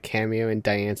appeared in a cameo in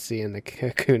Diancie and the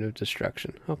Cocoon of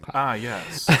Destruction. Okay. Ah,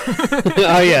 yes.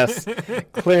 Oh, yes.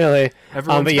 Clearly.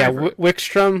 Everyone's favorite.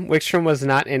 Wickstrom was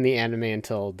not in the anime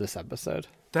until this episode.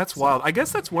 That's wild. I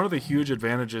guess that's one of the huge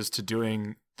advantages to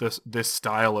doing this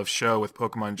style of show with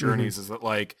Pokemon Journeys is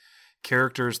that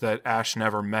characters that Ash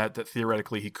never met that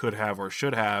theoretically he could have or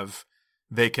should have,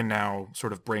 they can now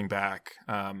sort of bring back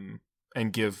and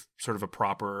give sort of a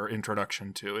proper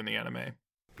introduction to in the anime.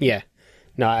 Yeah.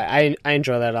 No, I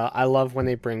enjoy that. I love when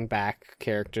they bring back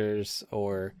characters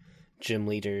or gym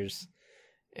leaders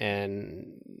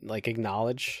and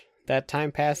acknowledge that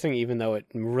time passing, even though it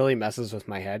really messes with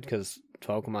my head because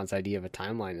Pokemon's idea of a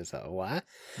timeline is what?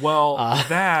 Well,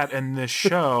 that and this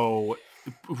show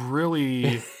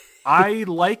really, I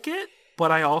like it,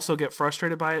 but I also get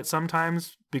frustrated by it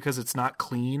sometimes because it's not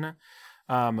clean.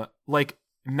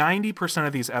 90%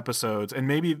 of these episodes, and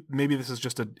maybe this is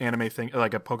just an anime thing,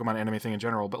 like a Pokemon anime thing in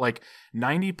general, but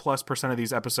 90+% of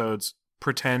these episodes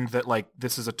pretend that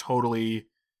this is a totally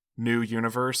new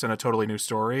universe and a totally new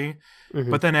story. Mm-hmm.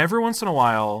 But then every once in a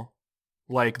while,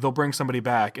 they'll bring somebody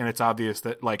back, and it's obvious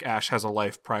that Ash has a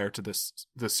life prior to this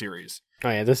series. Oh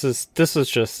yeah, this is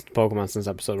just Pokemon since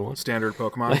episode 1. Standard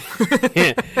Pokemon.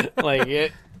 Yeah,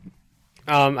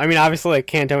 I mean, obviously,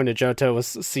 Kanto into Johto was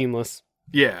seamless.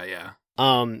 Yeah.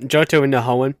 Johto into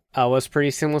Hoenn was pretty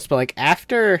seamless, but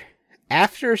after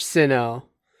Sinnoh,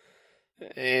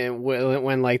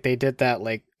 when they did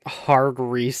that hard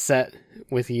reset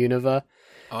with Unova.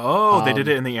 Oh, they did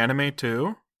it in the anime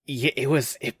too? Yeah, it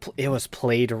was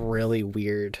played really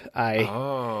weird.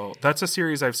 That's a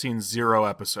series I've seen 0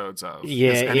 episodes of.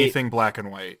 Yeah, is anything black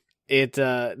and white.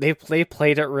 They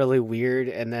played it really weird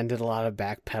and then did a lot of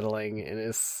backpedaling, and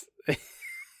it's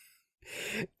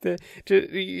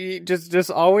just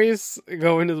always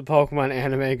go into the Pokemon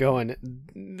anime going,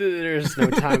 there's no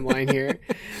timeline here.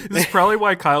 This is probably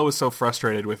why Kyle was so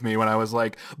frustrated with me when I was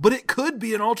like, but it could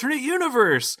be an alternate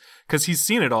universe, because he's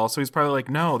seen it all, so he's probably like,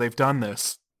 no, they've done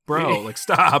this, bro,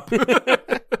 stop.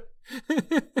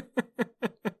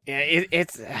 Yeah,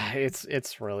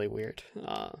 it's really weird,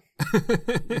 but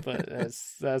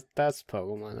that's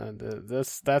Pokemon.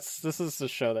 This is a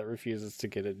show that refuses to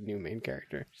get a new main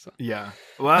character. So. Yeah,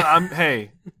 well,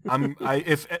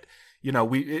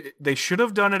 they should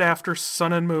have done it after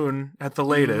Sun and Moon at the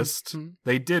latest. Mm-hmm.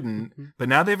 They didn't, but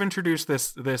now they've introduced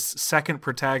this second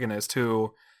protagonist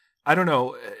who, I don't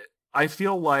know. I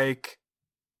feel like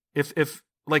if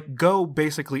Go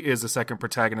basically is a second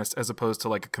protagonist as opposed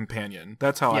to a companion.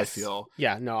 That's how I feel.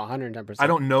 Yeah, no, 110%. I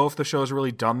don't know if the show's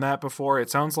really done that before. It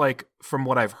sounds like, from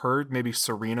what I've heard, maybe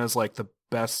Serena's the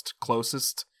best,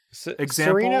 closest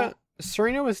example.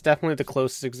 Serena was definitely the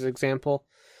closest example.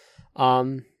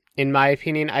 In my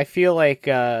opinion, I feel like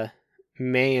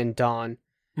May and Dawn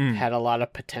had a lot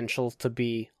of potential to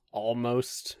be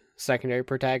almost secondary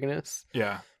protagonists.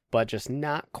 Yeah. But just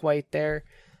not quite there.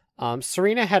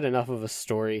 Serena had enough of a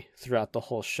story throughout the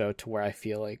whole show to where I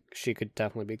feel like she could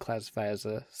definitely be classified as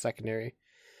a secondary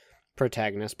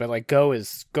protagonist, but like Go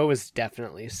is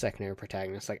definitely a secondary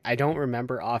protagonist. Like, I don't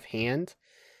remember offhand,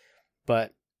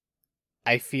 but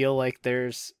I feel like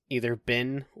there's either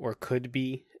been or could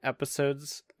be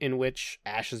episodes in which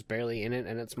Ash is barely in it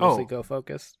and it's mostly Go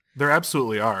focused. There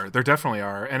absolutely are. There definitely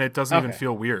are, and it doesn't even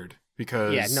feel weird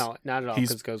because no, not at all.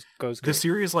 Because Go's great. The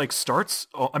series like starts.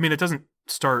 I mean, it doesn't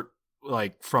start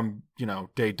like from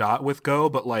day dot with Go,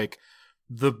 but like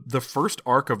the first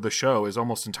arc of the show is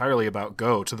almost entirely about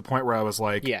Go, to the point where I was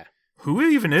like, who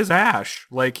even is Ash?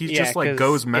 Like, he's just like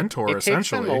Go's mentor,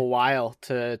 essentially. It takes him a while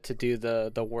to do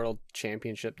the world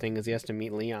championship thing, because he has to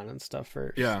meet Leon and stuff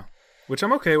first. Yeah, which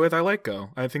I'm okay with. I like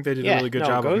Go. I think they did a really good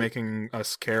job of making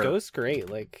us care. Go's great.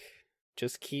 Like,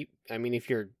 just keep. I mean, if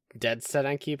you're dead set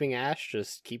on keeping Ash,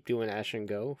 just keep doing Ash and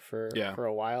Go for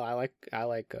a while. I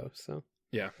like Go. So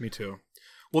yeah, me too.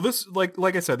 Well, this, like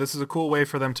I said, this is a cool way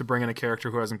for them to bring in a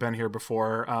character who hasn't been here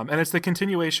before. And it's the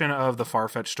continuation of the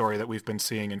Farfetch story that we've been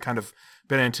seeing and kind of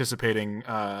been anticipating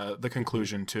the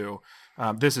conclusion to.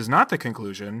 This is not the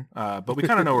conclusion, but we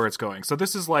kind of know where it's going. So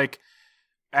this is like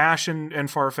Ash and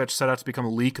Farfetch set out to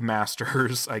become leak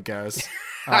masters, I guess.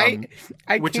 I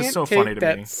which can't is so take funny to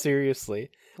that me. Seriously.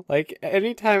 Like,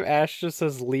 anytime Ash just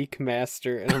says leak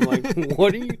master, and I'm like,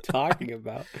 what are you talking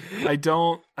about? I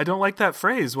don't like that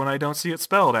phrase when I don't see it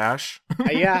spelled, Ash.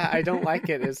 Yeah, I don't like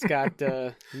it. It's got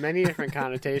many different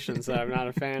connotations that I'm not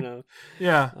a fan of.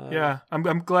 Yeah.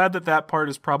 I'm glad that part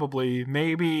is probably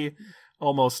maybe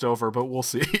almost over, but we'll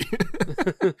see.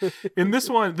 In this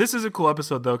one, this is a cool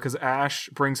episode though, because Ash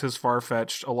brings his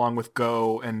Farfetch'd along with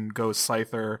Go and Go's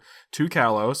Scyther to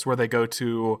Kalos, where they go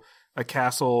to a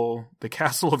castle, the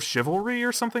Castle of Chivalry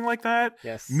or something like that.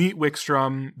 Yes. Meet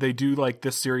Wickstrom. They do like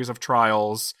this series of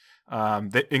trials,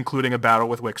 including a battle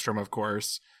with Wickstrom, of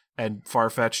course. And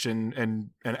Farfetch'd and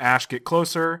Ash get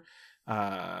closer.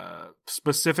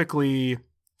 Specifically,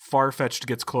 Farfetch'd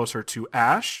gets closer to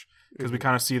Ash, because we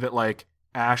kind of see that like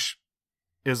Ash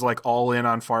is like all in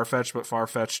on Farfetch'd, but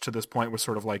Farfetch'd to this point was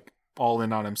sort of like all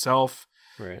in on himself.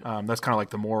 Right. That's kind of like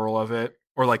the moral of it,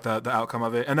 or like the outcome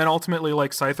of it. And then ultimately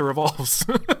like Scyther evolves.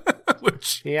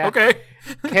 Which, okay.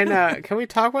 Can we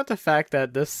talk about the fact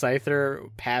that this Scyther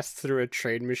passed through a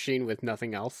trade machine with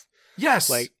nothing else? Yes.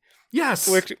 Like, yes.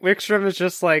 Wickstrom is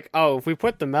just like, oh, if we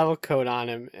put the metal coat on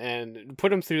him and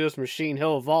put him through this machine,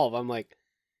 he'll evolve. I'm like,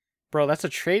 bro, that's a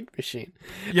trade machine.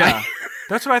 Yeah.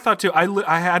 That's what I thought too.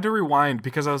 I had to rewind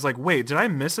because I was like, wait, did I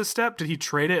miss a step? Did he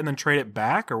trade it and then trade it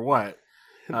back or what?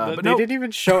 But they didn't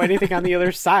even show anything on the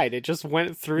other side. It just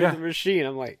went through the machine.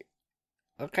 I'm like,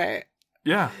 okay.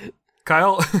 Yeah.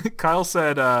 Kyle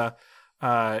said,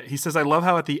 he says, I love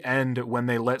how at the end when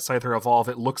they let Scyther evolve,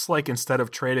 it looks like instead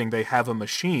of trading, they have a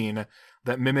machine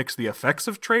that mimics the effects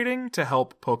of trading to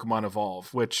help Pokemon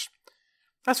evolve, which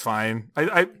that's fine.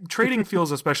 Trading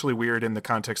feels especially weird in the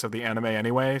context of the anime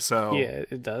anyway, so yeah,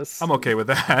 it does. I'm okay with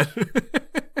that.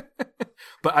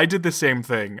 But I did the same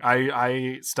thing.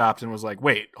 I stopped and was like,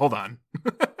 wait, hold on.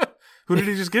 Who did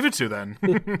he just give it to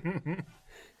then?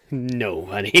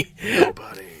 Nobody.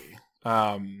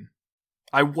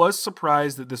 I was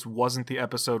surprised that this wasn't the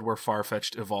episode where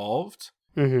Farfetch'd evolved,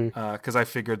 because I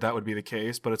figured that would be the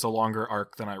case, but it's a longer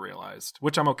arc than I realized,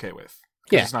 which I'm okay with.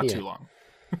 Yeah, it's not too long.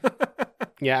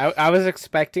 Yeah, I was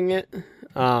expecting it,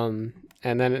 and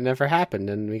then it never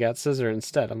happened, and we got Scissor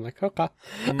instead. I'm like, okay.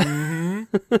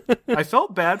 I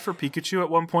felt bad for Pikachu at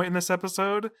one point in this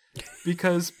episode,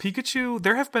 because Pikachu,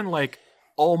 there have been like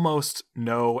almost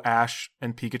no Ash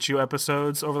and Pikachu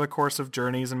episodes over the course of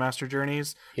Journeys and Master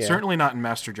Journeys. Yeah. Certainly not in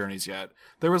Master Journeys yet.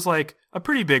 There was like a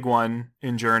pretty big one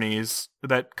in Journeys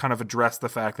that kind of addressed the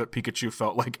fact that Pikachu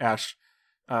felt like Ash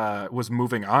was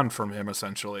moving on from him,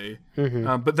 essentially.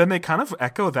 But then they kind of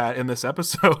echo that in this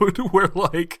episode where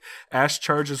like Ash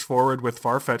charges forward with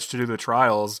Farfetch'd to do the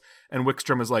trials and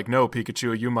Wickstrom is like, no,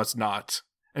 Pikachu, you must not.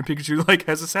 And Pikachu like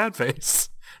has a sad face.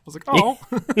 I was like, oh.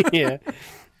 Yeah.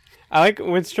 I like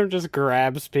Wickstrom just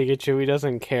grabs Pikachu. He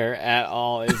doesn't care at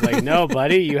all. He's like, no,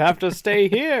 buddy, you have to stay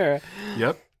here.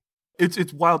 Yep.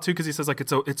 It's wild too, because he says like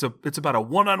it's about a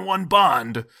one-on-one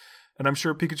bond. And I'm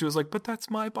sure Pikachu was like, but that's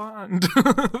my bond.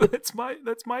 that's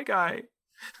my guy.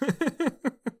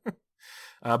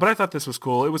 But I thought this was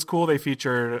cool. It was cool. They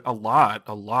featured a lot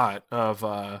of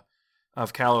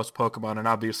Kalos Pokemon, and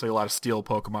obviously a lot of Steel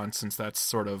Pokemon, since that's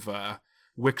sort of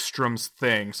Wickstrom's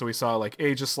thing. So we saw like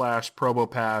Aegislash,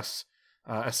 Probopass,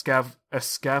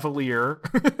 Escavalier,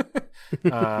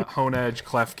 Honedge,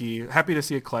 Klefki. Happy to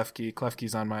see a Klefki.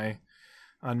 Klefki's on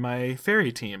my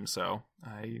fairy team, so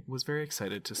I was very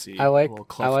excited to see I like a little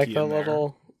Klefki the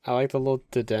little I like the little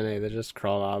Dedenne that just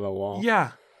crawled out of the wall.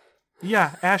 Yeah.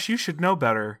 Yeah, Ash, you should know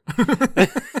better.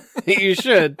 You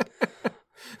should.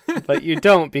 But you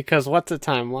don't, because what's a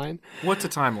timeline? What's a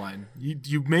timeline?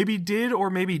 You maybe did or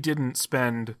maybe didn't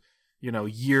spend,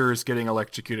 years getting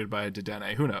electrocuted by a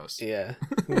Dedenne. Who knows? Yeah,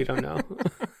 we don't know.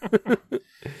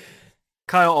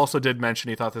 Kyle also did mention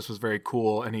he thought this was very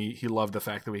cool, and he loved the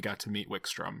fact that we got to meet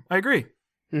Wickstrom. I agree.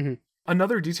 Mm-hmm.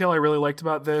 Another detail I really liked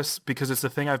about this, because it's the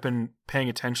thing I've been paying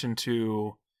attention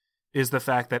to, is the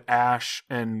fact that Ash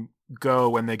and Go,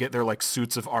 when they get their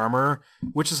suits of armor,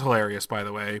 which is hilarious, by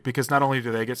the way, because not only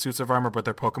do they get suits of armor, but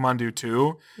their Pokemon do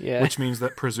too. Yeah. Which means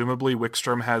that presumably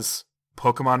Wickstrom has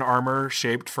Pokemon armor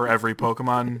shaped for every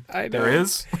Pokemon there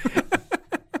is.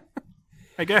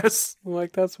 I guess.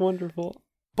 That's wonderful.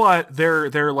 But their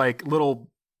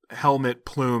little helmet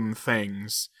plume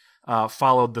things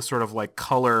followed the sort of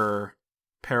color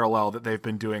parallel that they've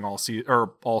been doing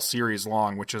all series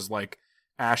long, which is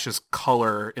Ash's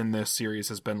color in this series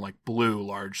has been blue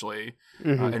largely,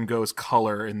 and Go's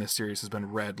color in this series has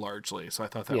been red largely. So I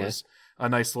thought that was a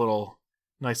nice little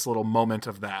moment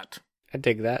of that. I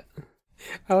dig that.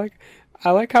 I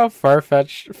like how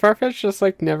Farfetch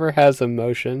just never has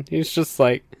emotion. He's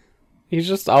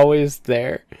just always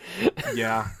there.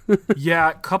 Yeah.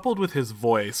 Yeah, coupled with his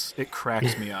voice, it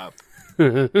cracks me up.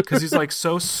 Because he's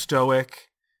so stoic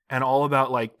and all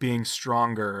about being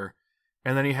stronger.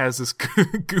 And then he has this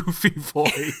goofy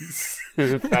voice.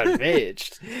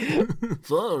 Farfetched.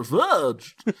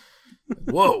 Farfetched.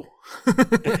 Whoa.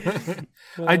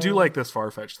 I do like this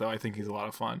Farfetch, though. I think he's a lot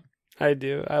of fun. I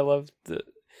do. I love the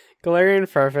Galarian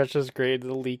Farfetch is great.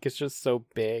 The leak is just so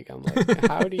big. I'm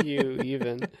how do you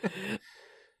even?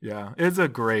 Yeah, it's a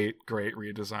great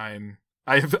redesign.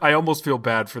 I almost feel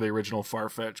bad for the original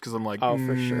Farfetch because I'm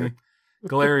for sure.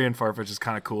 Galarian Farfetch is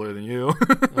kind of cooler than you.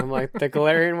 I'm the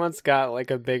Galarian one's got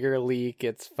a bigger leak.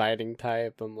 It's fighting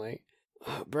type. I'm oh,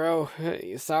 bro,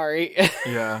 sorry.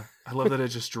 Yeah, I love that it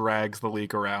just drags the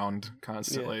leak around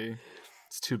constantly. Yeah.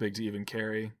 It's too big to even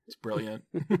carry. It's brilliant.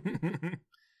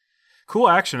 Cool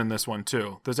action in this one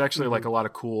too. There's actually a lot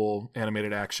of cool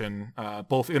animated action,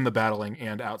 both in the battling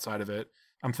and outside of it.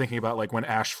 I'm thinking about when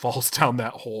Ash falls down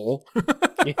that hole.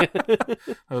 That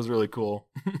was really cool.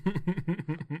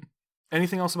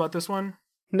 Anything else about this one?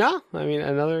 No, I mean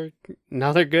another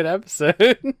good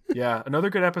episode. Yeah, another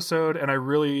good episode, and I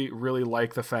really, really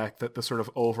like the fact that the sort of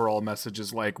overall message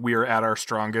is we are at our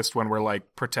strongest when we're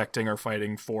protecting or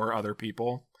fighting for other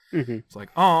people. Mm-hmm. It's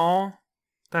oh,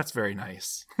 that's very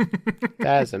nice.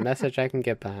 That is a message I can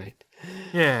get behind.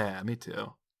 Yeah, me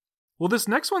too. Well, this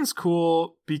next one's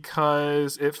cool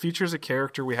because it features a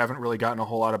character we haven't really gotten a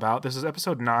whole lot about. This is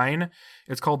episode 9.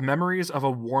 It's called Memories of a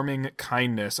Warming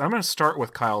Kindness. I'm going to start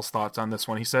with Kyle's thoughts on this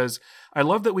one. He says, I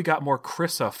love that we got more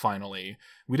Krissa finally.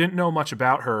 We didn't know much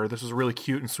about her. This was a really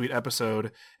cute and sweet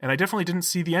episode. And I definitely didn't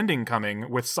see the ending coming,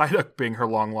 with Psyduck being her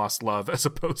long-lost love as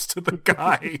opposed to the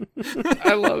guy.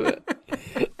 I love it.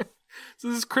 So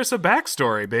this is Krissa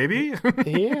backstory, baby.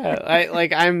 Yeah,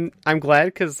 I'm glad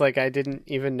because I didn't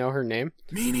even know her name.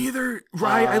 Me neither.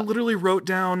 Right, I literally wrote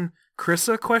down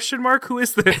Krissa ? Who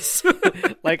is this?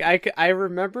 I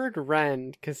remembered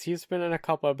Ren because he's been in a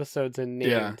couple episodes and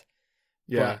named.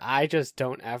 Yeah. But I just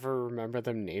don't ever remember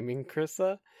them naming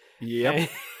Krissa. Yep.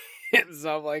 And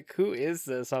so I'm who is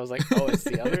this? I was oh, it's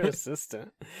the other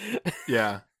assistant.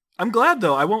 Yeah. I'm glad,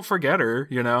 though. I won't forget her,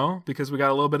 because we got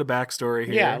a little bit of backstory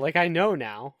here. Yeah, I know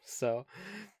now, so...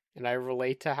 And I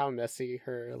relate to how messy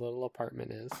her little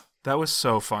apartment is. That was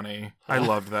so funny. I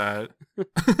loved that.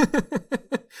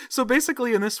 So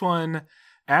basically, in this one,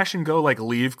 Ash and Go,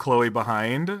 leave Chloe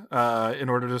behind in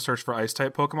order to search for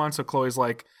Ice-type Pokemon. So Chloe's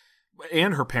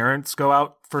and her parents go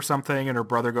out for something, and her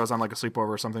brother goes on a sleepover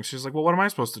or something. She's well, what am I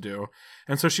supposed to do?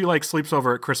 And so she sleeps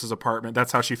over at Chris's apartment.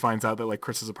 That's how she finds out that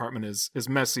Chris's apartment is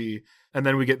messy. And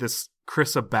then we get this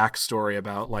Krissa backstory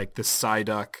about this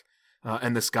Psyduck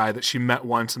and this guy that she met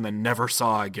once and then never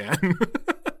saw again.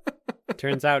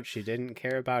 Turns out she didn't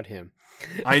care about him.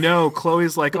 I know.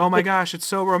 Chloe's oh my gosh, it's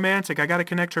so romantic. I got to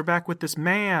connect her back with this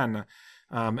man.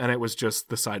 And it was just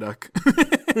the Psyduck.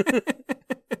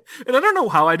 And I don't know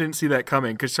how I didn't see that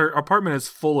coming, because her apartment is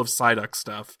full of Psyduck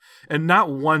stuff. And not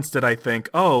once did I think,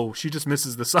 oh, she just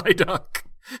misses the Psyduck.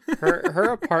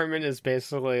 Her apartment is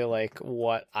basically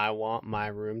what I want my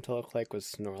room to look like with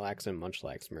Snorlax and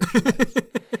Munchlax merchandise.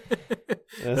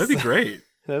 That'd be great.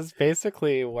 That's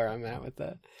basically where I'm at with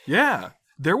that. Yeah.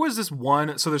 There was this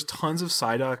one, so there's tons of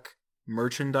Psyduck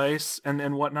merchandise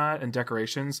and whatnot and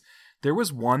decorations. There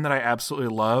was one that I absolutely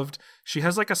loved. She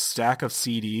has a stack of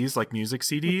CDs, music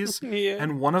CDs. Yeah.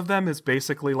 And one of them is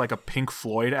basically a Pink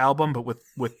Floyd album, but with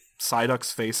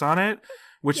Psyduck's face on it,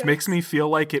 which makes me feel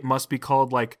like it must be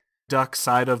called like Duck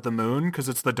Side of the Moon, because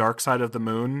it's the Dark Side of the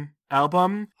Moon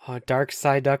album. Oh, Dark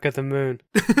Side Duck of the Moon.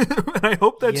 And I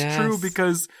hope that's true,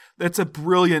 because that's a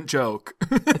brilliant joke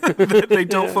that they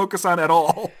don't focus on at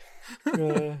all.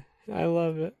 I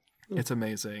love it. It's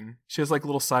amazing. She has like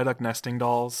little Psyduck nesting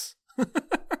dolls.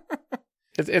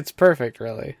 It's perfect,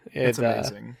 really. It's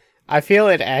amazing. I feel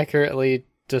it accurately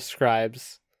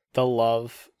describes the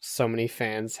love so many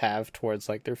fans have towards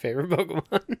like their favorite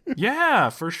Pokemon. Yeah,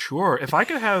 for sure. If I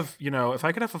could have, a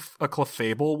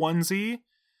Clefable onesie,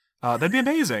 that'd be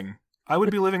amazing. I would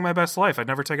be living my best life. I'd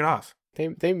never take it off.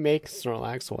 They make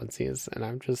Snorlax onesies, and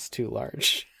I'm just too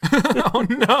large. Oh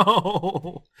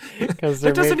no! Because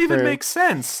that doesn't even make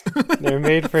sense. They're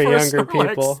made for younger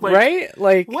people, right?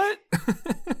 Like what?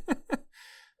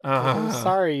 I'm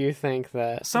sorry you think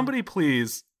that. Somebody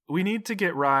please. We need to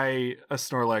get Rai a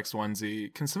Snorlax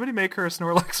onesie. Can somebody make her a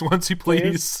Snorlax onesie,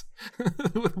 please?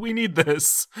 We need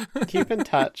this. Keep in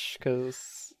touch,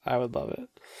 because I would love it.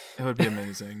 It would be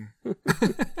amazing.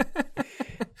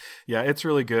 Yeah, it's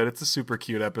really good. It's a super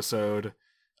cute episode.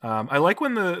 I like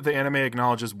when the anime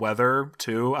acknowledges weather,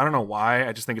 too. I don't know why.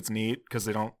 I just think it's neat, because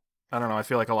they don't... I don't know. I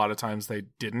feel like a lot of times they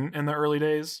didn't in the early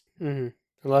days. Mm-hmm.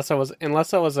 Unless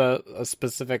it was a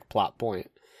specific plot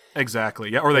point. Exactly.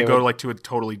 Yeah, or they go to a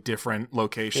totally different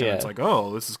location. Yeah. It's like,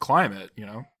 oh, this is climate,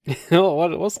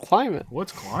 What's climate?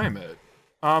 What's climate?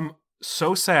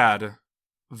 So sad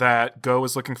that Go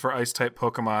is looking for ice-type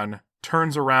Pokemon,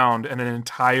 turns around, and an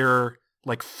entire,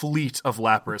 fleet of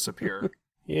Lapras appear.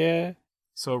 Yeah.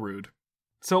 So rude.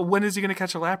 So when is he going to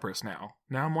catch a Lapras now?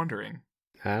 Now I'm wondering.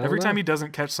 Every time he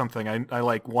doesn't catch something,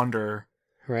 I wonder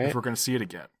if we're going to see it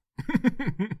again.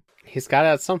 He's got to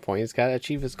at some point. He's got to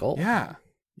achieve his goal. Yeah.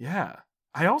 Yeah.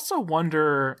 I also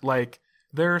wonder,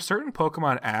 there are certain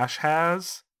Pokemon Ash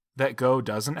has that Go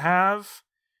doesn't have.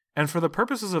 And for the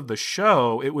purposes of the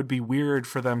show, it would be weird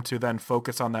for them to then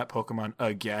focus on that Pokemon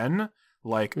again,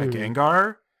 like a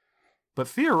Gengar. But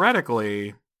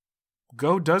theoretically,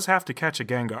 Go does have to catch a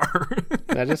Gengar.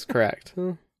 That is correct.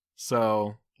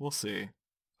 So, we'll see.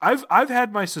 I've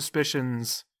had my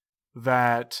suspicions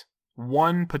that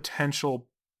one potential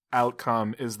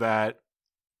outcome is that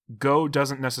Go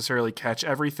doesn't necessarily catch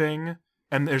everything,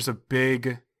 and there's a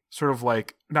big sort of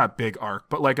not big arc,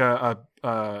 but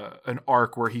an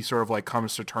arc where he sort of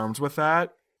comes to terms with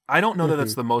that. I don't know that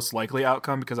that's the most likely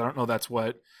outcome, because I don't know that's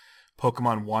what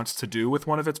Pokemon wants to do with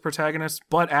one of its protagonists,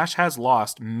 but Ash has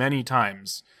lost many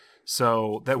times,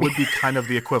 so that would be kind of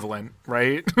the equivalent,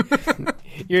 right?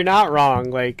 You're not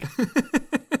wrong,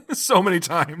 so many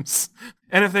times.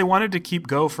 And if they wanted to keep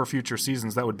Go for future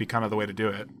seasons, that would be kind of the way to do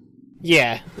it.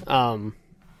 Yeah. I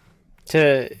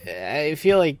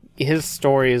feel like his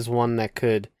story is one that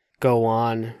could go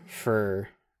on for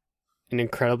an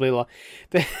incredibly long...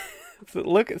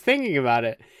 Thinking about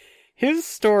it, his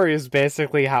story is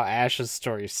basically how Ash's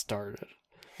story started.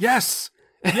 Yes!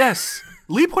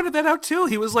 Lee pointed that out too.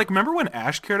 He was like, remember when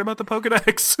Ash cared about the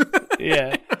Pokedex?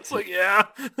 Yeah. It's like, yeah,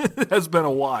 it has been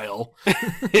a while.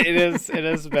 It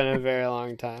has been a very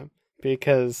long time,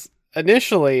 because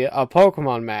initially a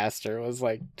Pokemon Master was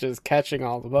just catching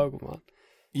all the Pokemon.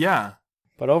 Yeah.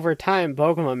 But over time,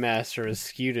 Pokemon Master is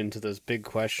skewed into this big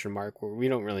question mark where we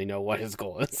don't really know what his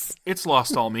goal is. It's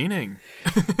lost all meaning.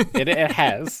 It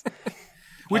has.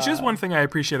 Which is one thing I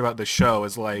appreciate about the show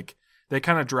is they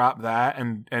kind of drop that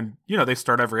and they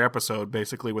start every episode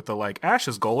basically with the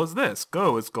Ash's goal is this,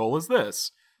 Go's goal is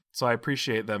this. So I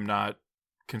appreciate them not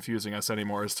confusing us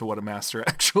anymore as to what a master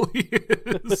actually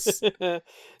is.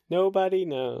 Nobody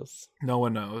knows. No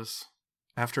one knows.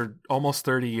 After almost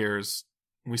 30 years,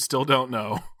 we still don't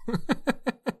know.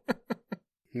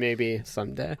 Maybe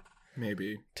someday.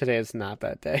 Maybe. Today is not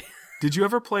that day. Did you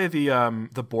ever play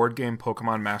the board game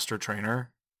Pokemon Master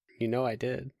Trainer? I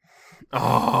did.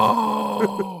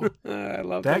 Oh, I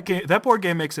love that game. That board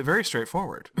game makes it very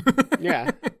straightforward.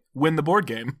 Yeah. Win the board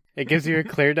game. It gives you a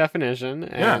clear definition,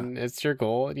 and it's your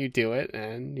goal, and you do it,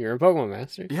 and you're a Pokemon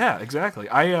Master. Yeah, exactly.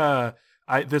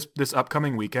 This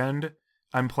upcoming weekend,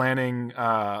 I'm planning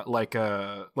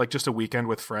just a weekend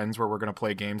with friends where we're gonna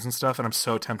play games and stuff, and I'm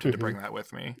so tempted to bring that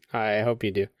with me. I hope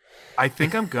you do. I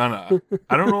think I'm gonna.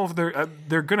 I don't know if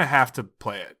they're gonna have to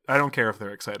play it. I don't care if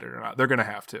they're excited or not. They're gonna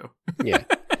have to. Yeah.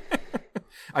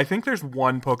 I think there's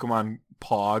one Pokemon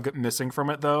Pog missing from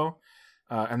it though,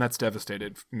 and that's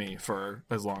devastated me for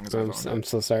as long as I've owned it. I'm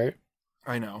so sorry.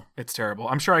 I know, it's terrible.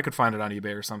 I'm sure I could find it on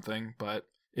eBay or something, but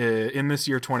in this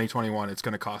year 2021, it's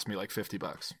going to cost me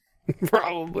 $50.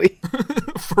 Probably.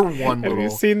 For one little... Have you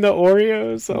seen the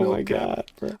Oreos? Oh my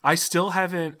god. Bro. I still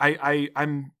haven't...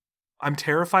 I'm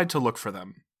terrified to look for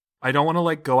them. I don't want to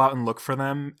like go out and look for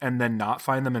them and then not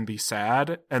find them and be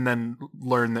sad and then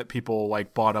learn that people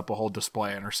like bought up a whole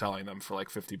display and are selling them for like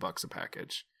 $50 a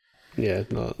package. Yeah,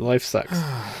 no, life sucks.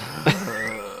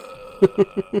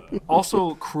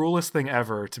 Also, cruelest thing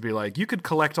ever to be like, you could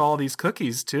collect all these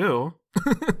cookies too.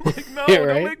 Like, no, Yeah,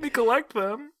 right? don't make me collect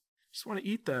them. Just want to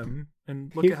eat them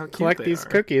and look You at how cute collect they these are.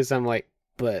 cookies. I'm like,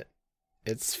 but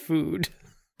it's food.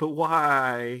 But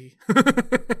why?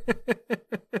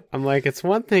 I'm like, it's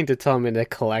one thing to tell me to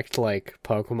collect like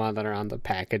Pokemon that are on the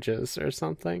packages or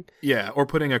something, Yeah, or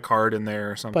putting a card in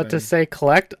there or something. but to say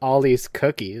collect all these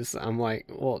cookies, I'm like,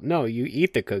 well, no, you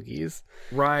eat the cookies.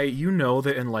 Right, you know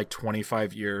that in like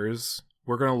 25 years,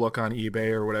 we're going to look on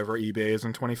eBay or whatever eBay is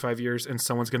in 25 years, and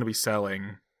someone's going to be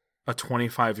selling a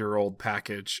 25-year-old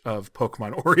package of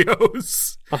Pokemon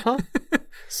Oreos. Uh-huh.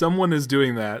 Someone is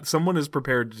doing that. Someone is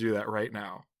prepared to do that right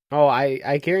now. Oh,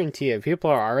 I guarantee it. People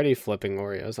are already flipping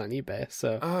Oreos on eBay.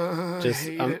 So just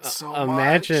I hate it so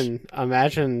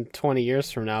imagine 20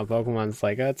 years from now, Pokemon's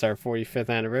like, oh, it's our 45th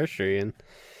anniversary, and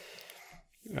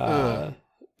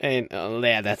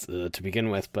yeah, that's to begin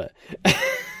with, but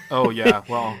Oh yeah,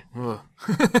 well,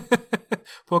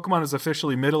 Pokemon is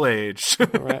officially middle-aged.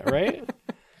 right?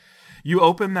 You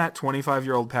open that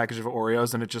 25-year-old package of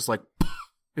Oreos and it just like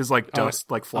is like dust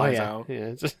like flies yeah. out.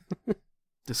 Yeah, just...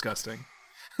 Disgusting.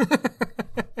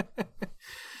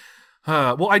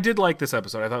 Well, I did like this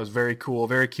episode. I thought it was very cool,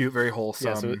 very cute, very wholesome.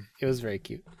 Yes, it was very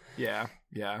cute. Yeah.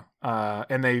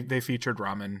 And they featured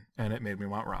ramen, and it made me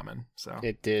want ramen. So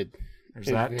It did. there's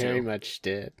It that very too. much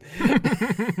did.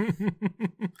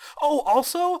 Oh,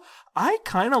 also, I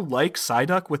kind of like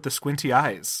Psyduck with the squinty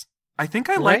eyes. I think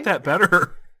I like Right? that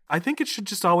better. I think it should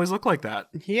just always look like that.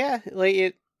 Yeah, like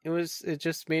it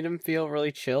just made him feel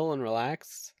really chill and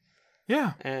relaxed,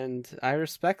 Yeah, and I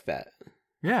respect that.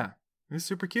 yeah. It's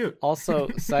super cute. Also,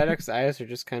 Psyduck's eyes are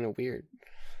just kind of weird.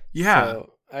 Yeah.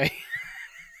 So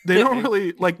They don't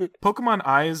really like Pokemon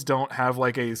eyes don't have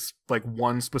like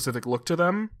one specific look to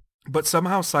them, but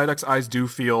somehow Psyduck's eyes do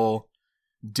feel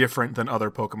different than other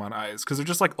Pokemon eyes because they're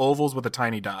just like ovals with a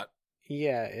tiny dot.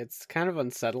 yeah, it's kind of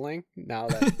unsettling now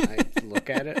that I look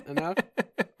at it enough.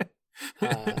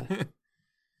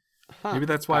 Maybe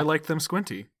that's why I like them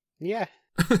squinty. Yeah,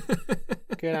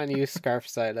 good on you, Scarf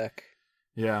Psyduck.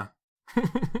 Yeah.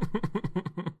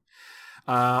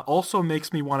 Also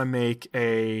makes me want to make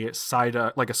a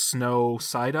Psyduck, like a snow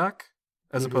Psyduck,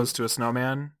 as opposed to a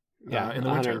snowman. Yeah, in the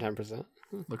winter. 110%.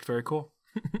 Looked very cool.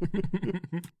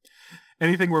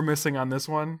 Anything we're missing on this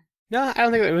one? No, I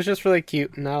don't think it was just really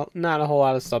cute. Not a whole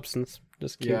lot of substance.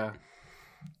 Just cute. Yeah.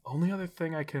 Only other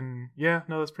thing I can... Yeah,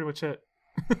 no, that's pretty much it.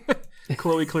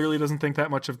 Chloe clearly doesn't think that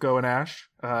much of Go and Ash.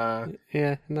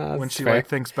 Yeah, no, when that's she fair. like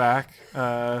thinks back.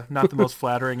 Not the most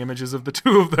flattering images of the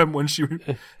two of them when she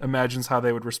imagines how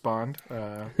they would respond.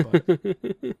 But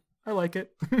I like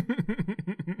it.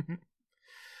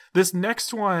 This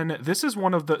next one, this is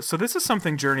one of the... So this is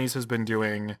something Journeys has been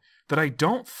doing that I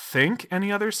don't think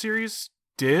any other series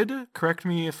did. Correct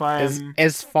me if I'm...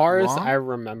 As far as wrong? I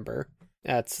remember,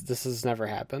 this has never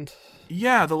happened.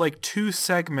 Yeah, the like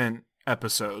 2-segment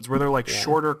episodes where they're like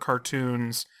shorter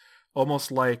cartoons,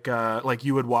 almost like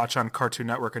you would watch on Cartoon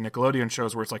Network and Nickelodeon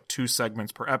shows where it's like 2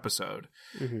 segments per episode.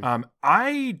 Mm-hmm.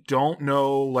 I don't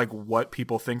know like what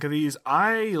people think of these.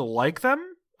 I like them.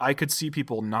 I could see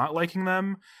people not liking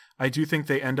them. I do think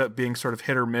they end up being sort of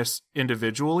hit or miss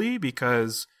individually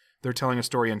because they're telling a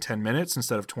story in 10 minutes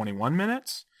instead of 21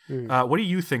 minutes. What do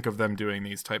you think of them doing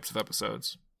these types of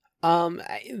episodes?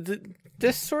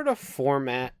 This sort of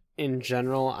format in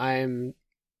general, I'm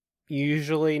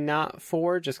usually not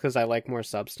for, just because I like more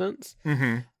substance.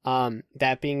 Mm-hmm.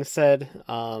 That being said,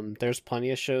 there's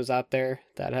plenty of shows out there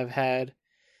that have had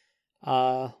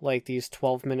like these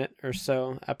 12-minute or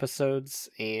so episodes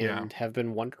and have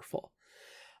been wonderful.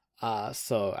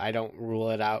 So I don't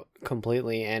rule it out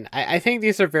completely, and I think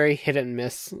these are very hit and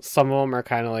miss. Some of them are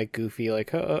kind of like goofy,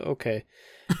 like okay,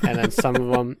 and then some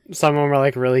of them are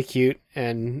like really cute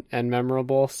and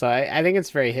memorable. So I think it's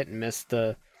very hit and miss.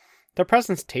 The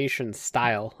presentation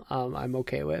style, I'm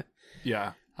okay with.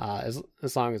 Yeah. As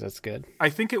long as it's good.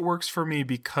 I think it works for me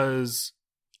because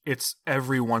it's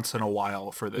every once in a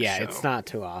while for this show. Yeah, it's not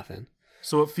too often.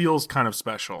 So it feels kind of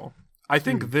special. I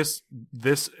think this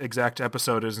exact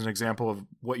episode is an example of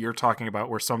what you're talking about,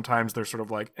 where sometimes they're sort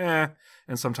of like, and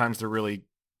sometimes they're really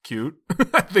cute.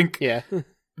 I think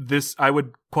I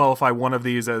would qualify one of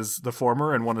these as the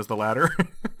former and one as the latter.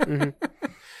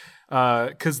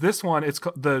 Because this one, it's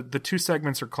the 2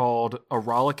 segments are called A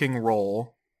Rollicking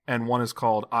Roll, and one is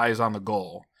called Eyes on the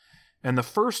Goal. And the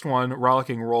first one,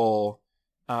 Rollicking Roll,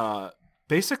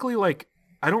 basically like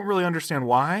I don't really understand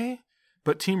why,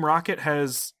 but Team Rocket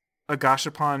has a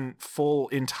Gashapon full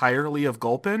entirely of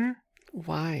Gulpin.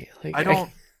 Why? Like, I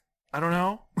don't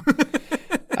know.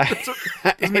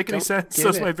 Doesn't make any sense.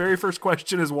 So my very first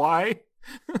question is why?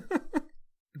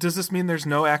 Does this mean there's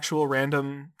no actual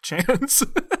random chance?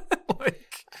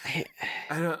 Like,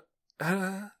 I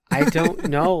don't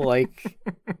know. Like,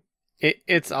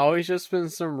 it's always just been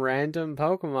some random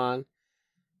Pokemon.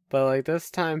 But, like, this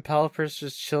time, Pelipper's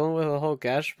just chilling with a whole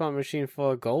Gashapon machine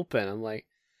full of Gulpin. I'm like,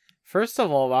 first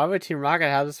of all, why would Team Rocket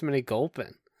have this many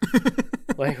Gulpin?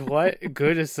 Like, what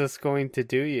good is this going to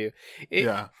do you?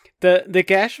 The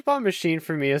Gashapon machine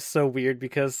for me is so weird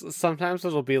because sometimes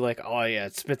it'll be like, oh yeah,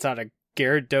 it spits out a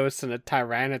Gyarados and a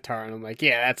Tyranitar, and I'm like,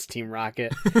 yeah, that's Team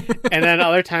Rocket. And then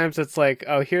other times it's like,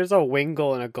 oh, here's a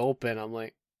Wingull and a Gulpin. I'm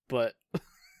like, but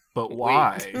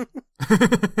why?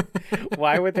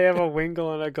 Why would they have a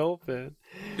Wingull and a Gulpin?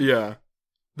 Yeah.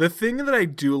 The thing that I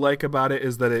do like about it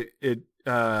is that it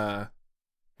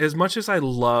as much as I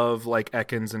love like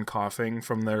Ekans and Coughing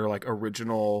from their like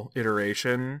original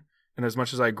iteration, and as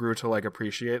much as I grew to like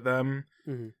appreciate them,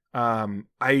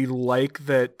 I like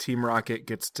that Team Rocket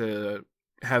gets to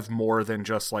have more than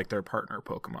just like their partner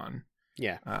Pokemon.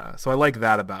 Yeah. So I like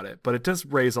that about it, but it does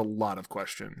raise a lot of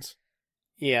questions.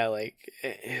 Yeah, like,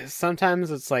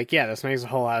 sometimes it's like, yeah, this makes a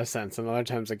whole lot of sense, and other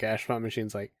times the Gashapon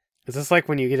machine's like, is this like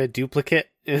when you get a duplicate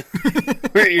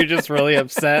where you're just really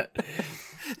upset?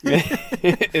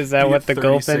 Is that what the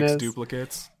Gulpin is?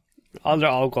 Duplicates. They're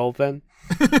all Gulpin.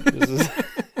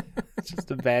 It's just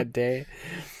a bad day.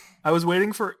 I was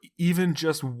waiting for even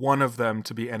just one of them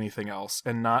to be anything else,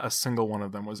 and not a single one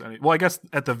of them was any. Well, I guess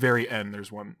at the very end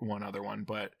there's one other one,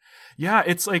 but yeah,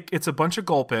 it's like it's a bunch of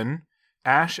Gulpin.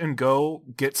 Ash and Go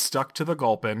get stuck to the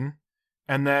Gulpin,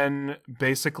 and then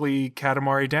basically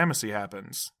Katamari Damacy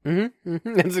happens. Mm-hmm.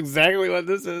 That's exactly what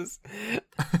this is.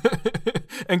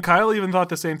 And Kyle even thought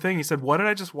the same thing. He said, what did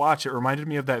I just watch? It reminded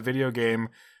me of that video game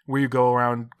where you go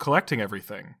around collecting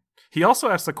everything. He also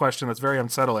asked the question that's very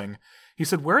unsettling. He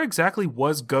said, where exactly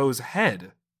was Go's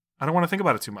head? I don't want to think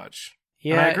about it too much.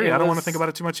 Yeah, and I agree. I don't want to think about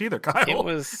it too much either, Kyle. It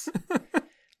was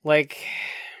like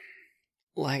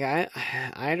I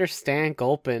understand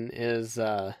Gulpin is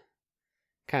kind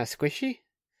of squishy.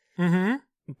 Mm-hmm.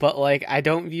 But like I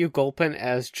don't view Gulpin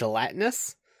as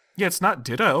gelatinous. Yeah, it's not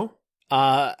Ditto.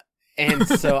 And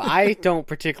so I don't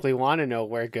particularly want to know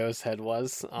where Go's head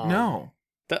was. No.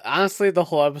 Honestly, the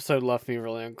whole episode left me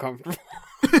really uncomfortable.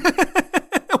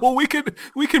 Well, we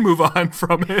can move on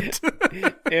from it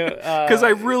because I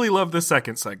really love the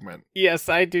second segment. Yes,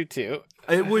 I do too.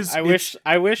 I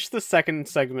wish the second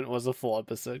segment was a full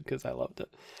episode because I loved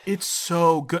it. It's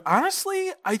so good.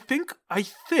 Honestly, I think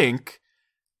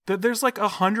that there's like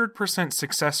 100%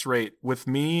 success rate with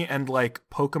me and like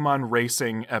Pokemon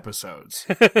racing episodes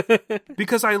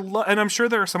because and I'm sure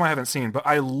there are some I haven't seen, but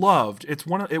I loved it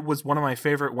was one of my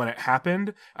favorite when it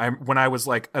happened. When I was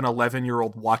like an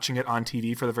 11-year-old watching it on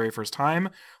TV for the very first time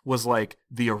was like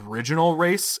the original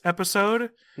race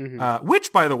episode,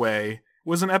 which by the way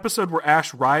was an episode where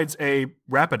Ash rides a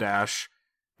Rapidash,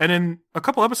 and in a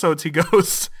couple episodes he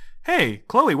goes, "Hey,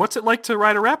 Chloe, what's it like to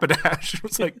ride a Rapidash?"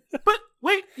 It's like, but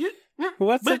wait,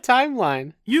 what's the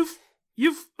timeline? You've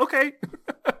okay.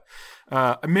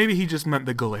 Maybe he just meant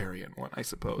the Galarian one, I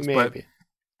suppose. Maybe.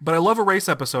 But I love a race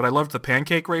episode. I loved the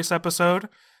pancake race episode.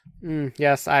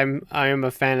 Yes, I am a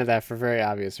fan of that for very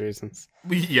obvious reasons.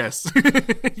 Yes,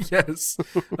 yes.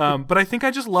 But I think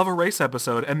I just love a race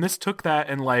episode, and this took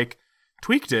that and like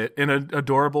tweaked it in an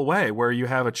adorable way where you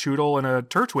have a Choodle and a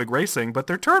Turtwig racing, but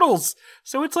they're turtles.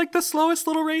 So it's like the slowest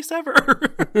little race ever.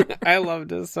 I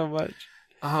loved it so much.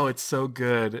 Oh, it's so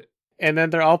good. And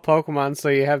then they're all Pokemon, so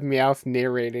you have Meowth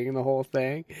narrating the whole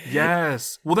thing.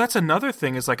 Yes. Well, that's another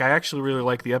thing is like I actually really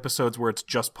like the episodes where it's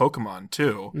just Pokemon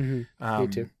too. Mm-hmm. Me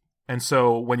too. And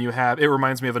so when you have, it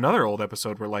reminds me of another old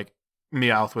episode where like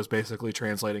Meowth was basically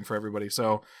translating for everybody.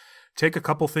 So take a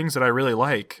couple things that I really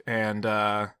like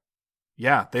and,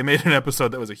 yeah, they made an episode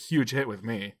that was a huge hit with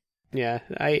me. Yeah,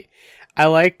 I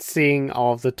liked seeing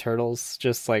all of the turtles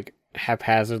just like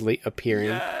haphazardly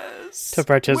appearing to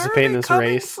participate in this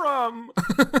race. From?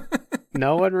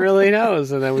 No one really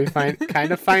knows, and then we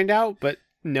kind of find out, but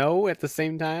no at the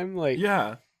same time. Like,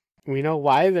 yeah, we know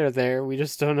why they're there. We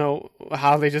just don't know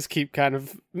how they just keep kind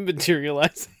of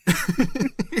materializing.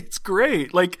 It's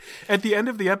great. Like at the end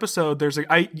of the episode,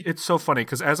 it's so funny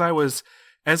because as I was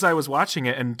watching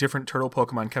it and different turtle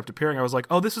Pokemon kept appearing, I was like,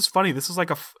 oh, this is funny. This is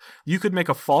like you could make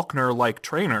a Faulkner-like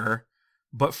trainer,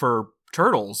 but for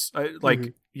turtles.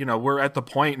 You know, we're at the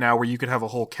point now where you could have a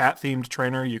whole cat-themed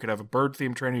trainer, you could have a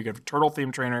bird-themed trainer, you could have a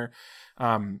turtle-themed trainer.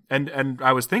 And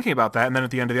I was thinking about that, and then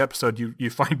at the end of the episode, you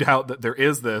find out that there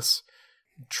is this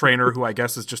trainer who I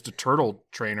guess is just a turtle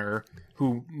trainer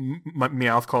who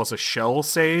Meowth calls a shell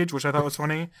sage, which I thought was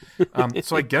funny.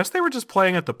 So I guess they were just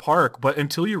playing at the park, but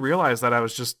until you realize that,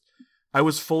 I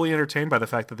was fully entertained by the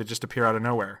fact that they just appear out of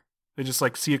nowhere. They just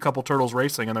like see a couple turtles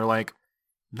racing, and they're like,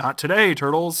 "Not today,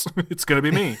 turtles! It's gonna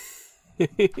be me."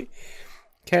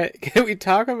 Can we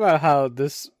talk about how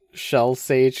this shell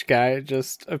sage guy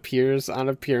just appears on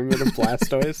a pyramid of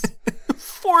Blastoise?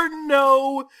 For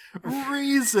no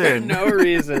reason. For no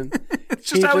reason. It's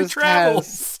just how he travels.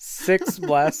 Has 6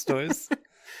 Blastoise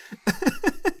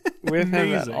with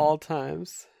him at all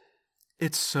times.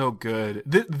 It's so good.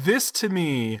 This to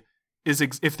me is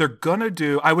if they're gonna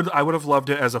do, I would have loved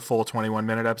it as a full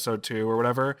 21-minute episode too, or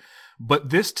whatever. But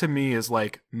this to me is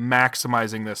like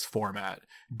maximizing this format,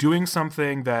 doing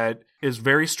something that is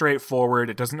very straightforward.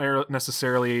 It doesn't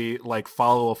necessarily like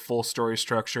follow a full story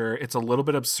structure. It's a little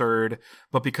bit absurd,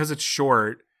 but because it's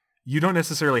short, you don't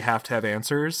necessarily have to have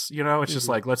answers. You know, it's just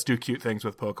like, let's do cute things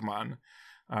with Pokemon.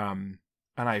 And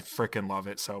I freaking love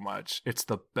it so much. It's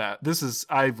the best.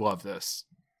 I love this.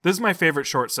 This is my favorite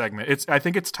short segment. I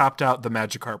think it's topped out the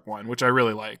Magikarp one, which I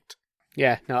really liked.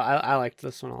 Yeah, no, I liked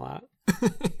this one a lot.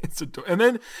 It's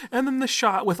and then the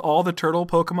shot with all the turtle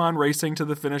Pokemon racing to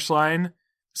the finish line.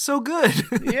 So good.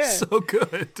 Yeah. So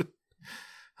good.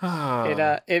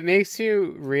 It makes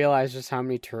you realize just how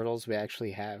many turtles we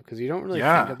actually have, because you don't really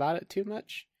think about it too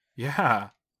much. Yeah.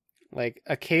 Like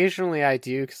occasionally I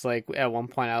do, because like at one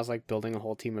point I was like building a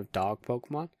whole team of dog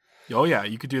Pokemon. Oh yeah,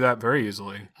 you could do that very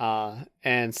easily.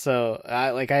 And so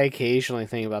I occasionally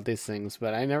think about these things,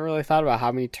 but I never really thought about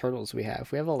how many turtles we have.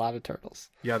 We have a lot of turtles.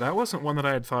 Yeah, that wasn't one that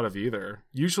I had thought of either.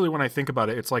 Usually when I think about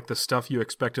it, it's like the stuff you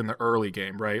expect in the early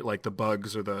game, right? Like the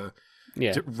bugs or the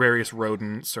various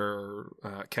rodents or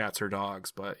cats or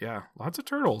dogs. But yeah, lots of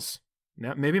turtles.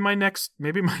 Now, maybe my next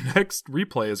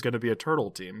replay is going to be a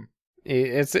turtle team.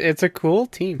 It's a cool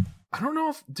team. I don't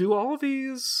know do all of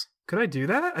these. Could I do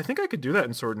that? I think I could do that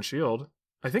in Sword and Shield.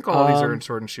 I think all of these are in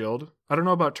Sword and Shield. I don't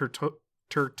know about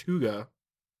Tortuga.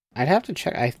 I'd have to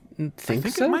check. I think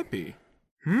so. It might be.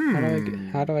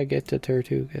 How do I get to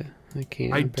Tortuga? I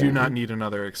can't. I do not need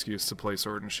another excuse to play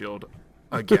Sword and Shield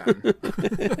again.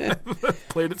 I've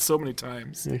played it so many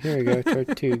times. Here we go,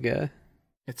 Tortuga.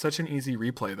 It's such an easy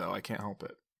replay, though. I can't help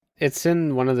it. It's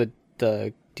in one of the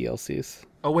DLCs.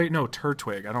 Oh, wait, no,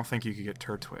 Turtwig. I don't think you could get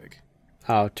Turtwig.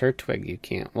 Oh, Turtwig you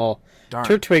can't. Well, darn.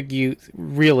 Turtwig you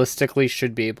realistically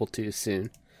should be able to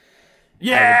soon.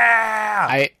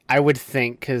 Yeah! I would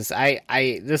think, because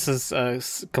this is a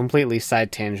completely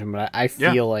side tangent, but I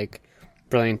feel like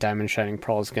Brilliant Diamond Shining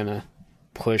Pearl is going to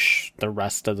push the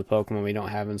rest of the Pokemon we don't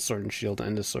have in Sword and Shield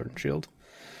into Sword and Shield.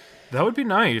 That would be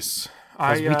nice.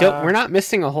 We're not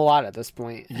missing a whole lot at this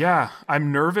point. Yeah,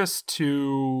 I'm nervous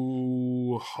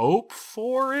to hope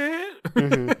for it.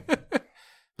 Mm-hmm.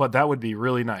 But that would be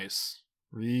really nice.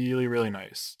 Really, really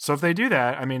nice. So if they do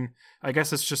that, I mean, I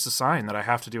guess it's just a sign that I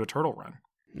have to do a turtle run.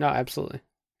 No, absolutely.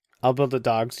 I'll build the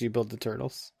dogs, you build the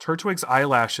turtles. Turtwig's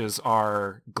eyelashes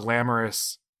are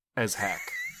glamorous as heck.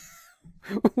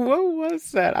 What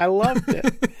was that? I loved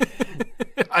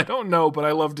it. I don't know, but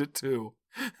I loved it too.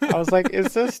 I was like,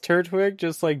 is this Turtwig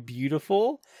just like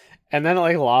beautiful? And then I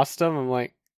like lost him. I'm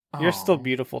like, you're still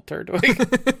beautiful,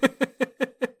 Turtwig.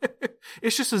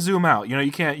 It's just a zoom out. You know,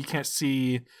 you can't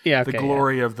see the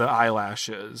glory of the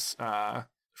eyelashes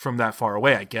from that far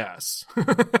away, I guess.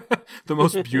 The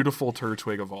most beautiful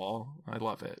Turtwig of all. I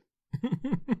love it.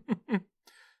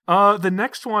 The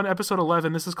next one, episode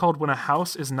 11, this is called When a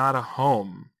House is Not a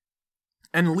Home.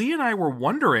 And Lee and I were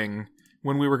wondering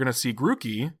when we were going to see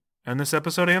Grookey, and this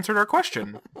episode answered our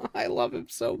question. I love him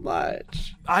so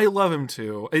much. I love him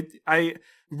too.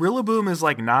 Rillaboom is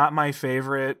like not my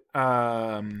favorite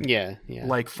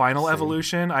like final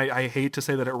evolution. I hate to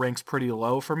say that it ranks pretty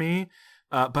low for me,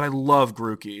 but I love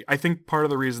Grookey. I think part of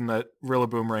the reason that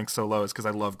Rillaboom ranks so low is because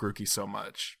I love Grookey so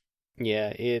much.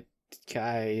 Yeah,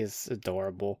 guy is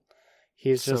adorable.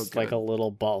 He's just like a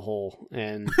little butthole,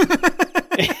 and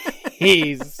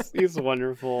he's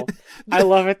wonderful. I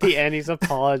love at the end he's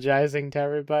apologizing to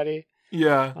everybody.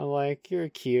 Yeah. I'm like, you're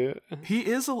cute. He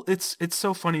is it's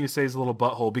so funny you say he's a little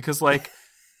butthole, because like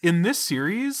in this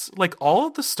series, like all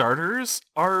of the starters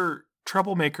are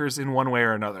troublemakers in one way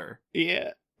or another.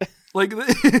 Yeah. Like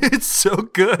it's so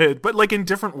good, but like in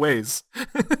different ways.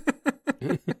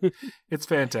 It's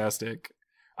fantastic.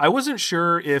 I wasn't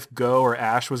sure if Go or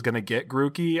Ash was going to get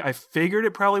Grookey. I figured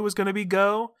it probably was going to be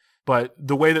Go, But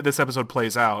the way that this episode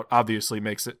plays out obviously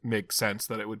makes sense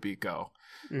that it would be Go.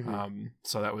 Mm-hmm.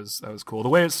 So that was cool. The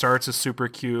way it starts is super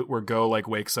cute, where Go like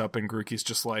wakes up and Grookey's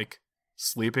just like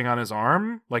sleeping on his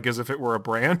arm, like as if it were a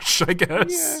branch, I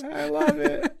guess. Yeah, I love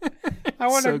it. I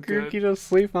want so a Grookey to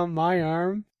sleep on my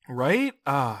arm. Right?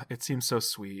 It seems so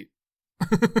sweet.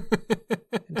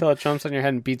 Until it jumps on your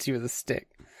head and beats you with a stick.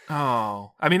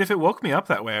 Oh, I mean, if it woke me up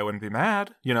that way, I wouldn't be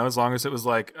mad. You know, as long as it was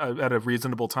like at a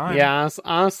reasonable time. Yeah,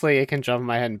 honestly, it can jump on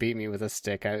my head and beat me with a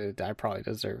stick. I probably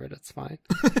deserve it. It's fine.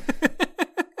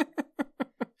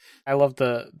 I love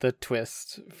the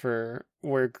twist for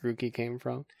where Grookey came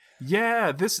from.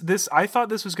 Yeah, this I thought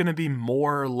this was going to be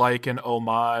more like an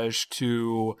homage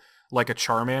to like a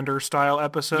Charmander style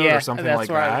episode or something like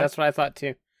that. That's what I thought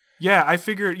too. Yeah, I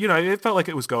figured, you know, it felt like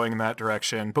it was going in that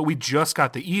direction, but we just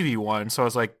got the Eevee one, so I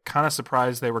was like kind of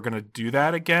surprised they were going to do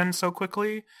that again so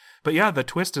quickly. But yeah, the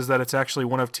twist is that it's actually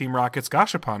one of Team Rocket's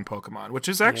Gashapon Pokemon, which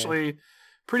is actually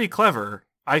pretty clever,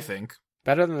 I think.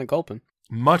 Better than the Gulpin.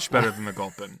 Much better than the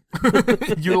Gulpin.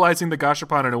 Utilizing the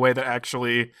Gashapon in a way that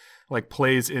actually like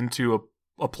plays into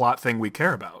a plot thing we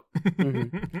care about.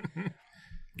 Mm-hmm.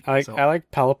 I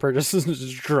like Pelipper just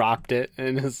dropped it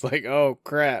and it's like, oh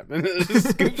crap, and it just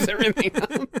scoops everything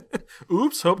up.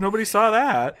 Oops, hope nobody saw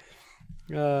that.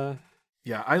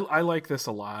 Yeah, I like this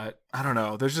a lot. I don't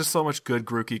know. There's just so much good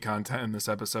Grookey content in this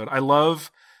episode. I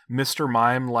love Mr.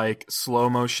 Mime like slow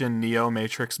motion Neo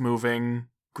Matrix moving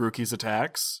Grookey's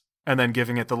attacks and then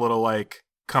giving it the little like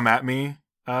come at me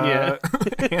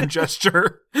hand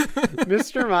gesture.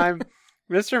 Mr.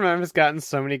 Mime has gotten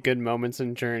so many good moments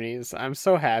in Journeys. I'm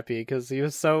so happy because he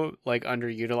was so like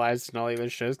underutilized in all of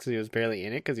his shows because he was barely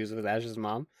in it because he was with Ash's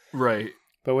mom. Right.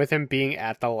 But with him being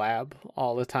at the lab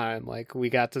all the time, like we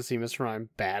got to see Mr. Mime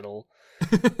battle.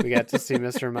 We got to see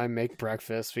Mr. Mime make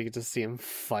breakfast. We get to see him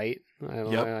fight.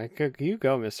 Like, you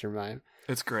go, Mr. Mime.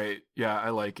 It's great. Yeah,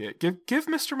 I like it. Give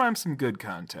Mr. Mime some good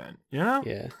content, you know?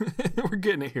 Yeah. We're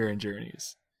getting it here in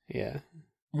Journeys. Yeah.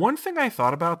 One thing I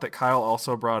thought about that Kyle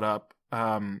also brought up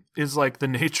is like the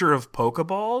nature of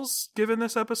Pokeballs given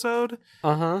this episode.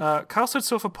 Kyle said,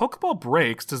 so if a Pokeball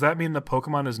breaks, does that mean the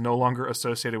Pokemon is no longer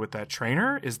associated with that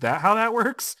trainer? Is that how that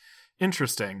works?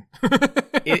 Interesting.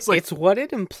 It's what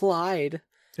it implied.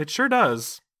 It sure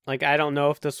does. Like, I don't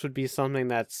know if this would be something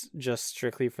that's just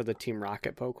strictly for the Team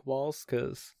Rocket Pokeballs,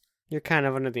 because you're kind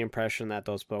of under the impression that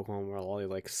those Pokemon were all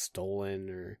like stolen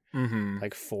or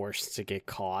like forced to get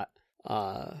caught.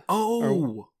 Or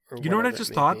you know what I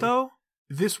just thought though?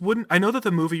 This wouldn't. I know that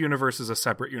the movie universe is a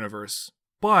separate universe,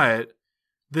 but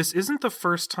this isn't the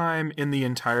first time in the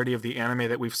entirety of the anime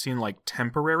that we've seen like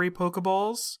temporary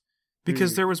Pokeballs.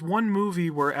 Because there was one movie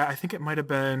where I think it might have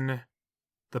been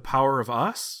The Power of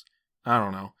Us. I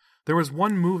don't know. There was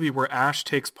one movie where Ash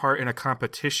takes part in a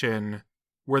competition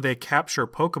where they capture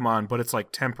Pokemon, but it's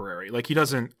like temporary. Like he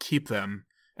doesn't keep them,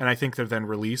 and I think they're then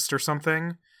released or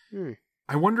something.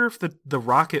 I wonder if the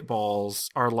Rocket Balls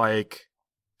are like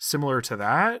similar to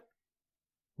that,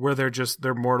 where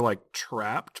they're more like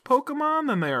trapped Pokemon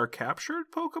than they are captured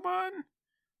Pokemon.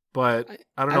 But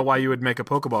I don't know why you would make a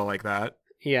Pokeball like that.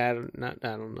 Yeah, I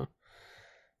don't know.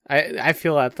 I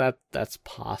feel that's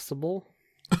possible.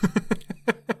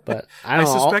 But I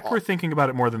suspect we're thinking about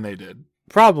it more than they did.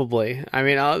 Probably. I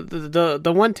mean,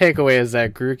 the one takeaway is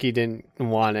that Grookey didn't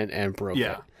want it and broke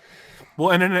it. Well,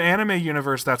 and in an anime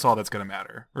universe, that's all that's going to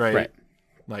matter, right? Right.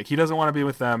 Like, he doesn't want to be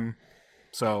with them,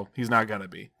 so he's not going to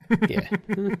be. Yeah.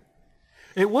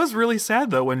 It was really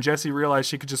sad, though, when Jessie realized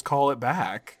she could just call it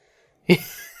back.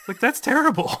 Like, that's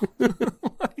terrible.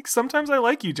 Like, sometimes I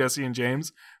like you, Jessie and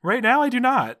James. Right now, I do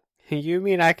not. You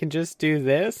mean I can just do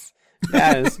this?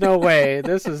 There's no way.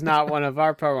 This is not one of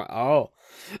our programs.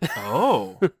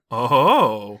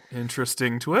 Oh,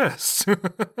 interesting twist.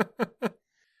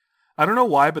 I don't know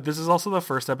why, but this is also the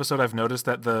first episode I've noticed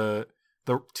that the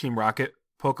Team Rocket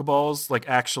Pokeballs like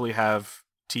actually have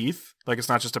teeth. Like it's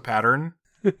not just a pattern.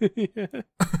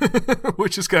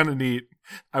 Which is kind of neat.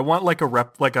 I want like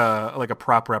a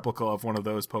prop replica of one of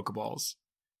those Pokeballs.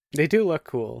 They do look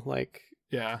cool. Like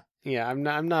yeah. I'm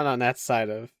not on that side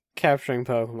of capturing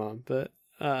Pokemon, but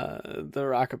the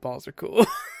Rocket Balls are cool.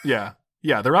 Yeah,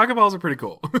 the Rocket Balls are pretty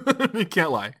cool. You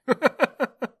can't lie.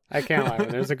 I can't lie. When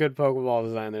there's a good Pokeball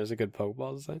design, there's a good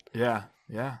Pokeball design. Yeah,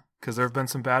 because there have been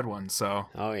some bad ones. So.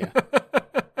 Oh yeah.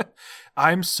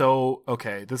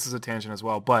 Okay, this is a tangent as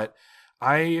well, but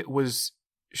I was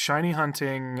shiny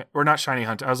hunting, or not shiny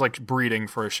hunting, I was like breeding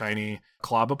for a shiny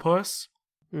Clobopus,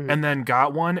 and then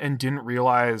got one and didn't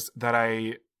realize that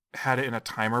I had it in a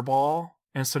timer ball,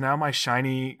 and so now my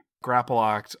shiny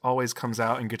Grapploct always comes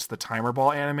out and gets the timer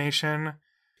ball animation,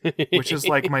 which is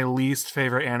like my least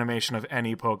favorite animation of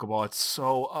any Pokeball. It's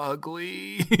so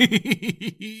ugly.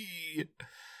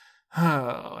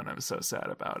 Oh, and I'm so sad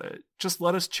about it. Just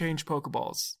let us change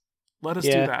Pokeballs. Let us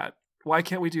do that. Why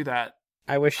can't we do that?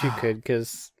 I wish you could,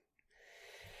 because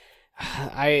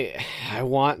I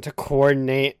want to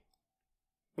coordinate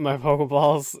my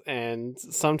Pokeballs, and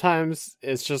sometimes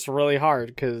it's just really hard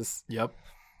because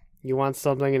you want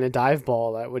something in a dive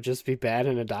ball that would just be bad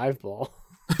in a dive ball.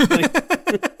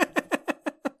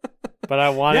 But I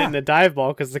want it in the dive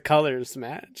ball because the colors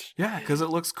match. Yeah, because it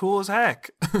looks cool as heck.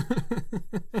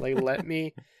 Like,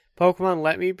 Pokemon,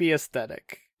 let me be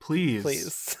aesthetic.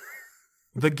 Please.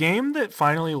 The game that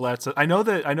finally lets it, I know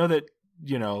that,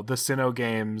 you know, the Sinnoh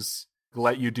games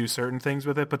let you do certain things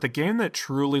with it, but the game that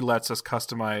truly lets us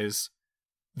customize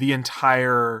the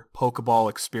entire Pokeball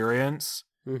experience,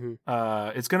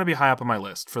 it's going to be high up on my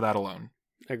list for that alone.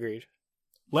 Agreed.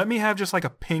 Let me have just like a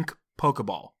pink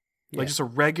Pokeball. Like just a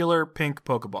regular pink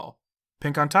Pokeball.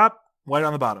 Pink on top, white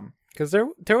on the bottom. Because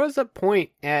there was a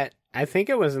point at, I think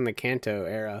it was in the Kanto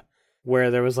era,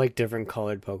 where there was like different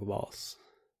colored Pokeballs.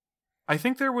 I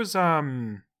think there was, I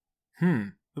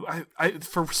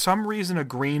for some reason a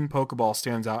green Pokeball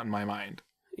stands out in my mind.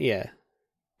 Yeah.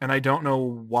 And I don't know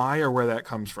why or where that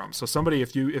comes from. So somebody,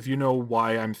 if you know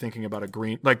why I'm thinking about a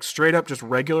green, like straight up just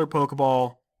regular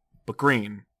Pokeball, but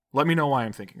green, let me know why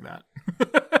I'm thinking that.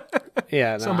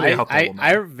 Yeah, no, somebody help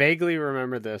I vaguely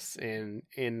remember this in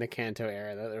the Kanto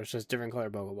era, that there was just different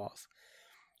colored Pokeballs.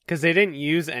 Because they didn't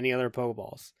use any other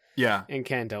Pokeballs. Yeah. In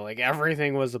Kanto, like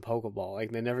everything was a Pokeball.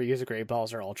 Like they never used Great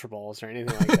Balls or Ultra Balls or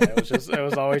anything like that. It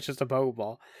was always just a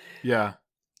Pokeball. Yeah.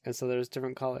 And so there's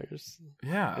different colors.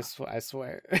 Yeah. I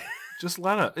swear. Just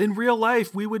let it. In real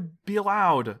life, we would be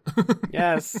allowed.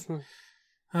 Yes.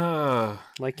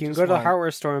 Like you can go to the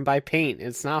hardware store and buy paint.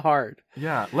 It's not hard.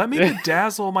 Yeah. Let me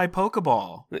bedazzle my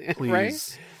Pokeball,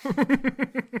 please.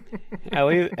 At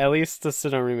least the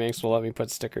Sinnoh remakes will let me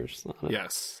put stickers on it.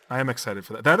 Yes. I am excited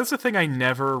for that. That is a thing I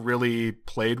never really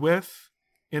played with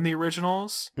in the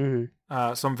originals.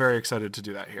 Mm-hmm. So I'm very excited to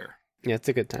do that here. Yeah, it's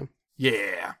a good time.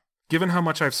 Yeah. Given how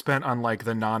much I've spent on like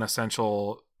the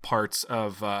non-essential parts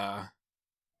of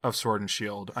Sword and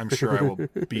Shield, I'm sure I will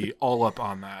be all up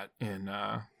on that in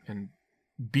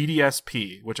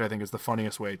BDSP, which I think is the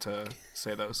funniest way to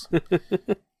say those.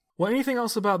 Well, anything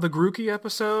else about the Grookey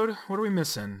episode? What are we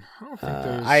missing? I don't think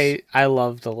there's... I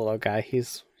love the little guy.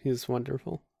 He's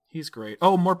wonderful. He's great.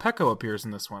 Oh, Morpeko appears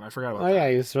in this one. I forgot about that. Oh yeah,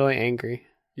 he's really angry.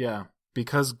 Yeah,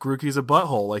 because Grookey's a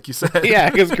butthole, like you said. Yeah,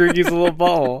 because Grookey's a little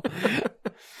butthole.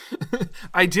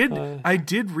 I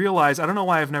did realize, I don't know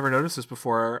why I've never noticed this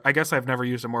before. I guess I've never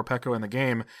used a Morpeko in the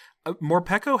game.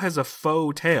 Morpeko has a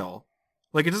faux tail.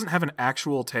 Like, it doesn't have an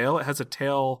actual tail. It has a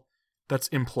tail that's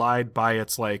implied by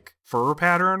its, like, fur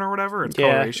pattern or whatever, its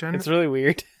coloration. It's really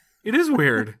weird. It is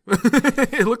weird.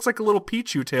 It looks like a little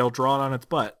Pichu tail drawn on its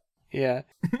butt. Yeah.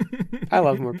 I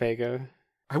love Morpeko.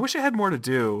 I wish it had more to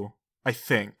do, I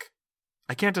think.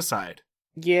 I can't decide.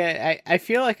 Yeah, I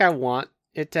feel like I want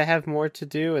it to have more to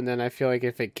do, and then I feel like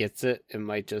if it gets it, it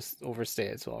might just overstay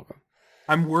its welcome.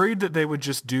 I'm worried that they would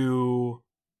just do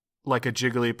like a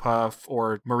Jigglypuff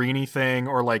or Marini thing,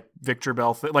 or like Victor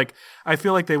Bell thing. Like, I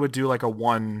feel like they would do like a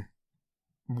one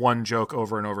joke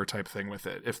over and over type thing with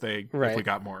it if we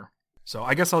got more. So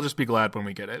I guess I'll just be glad when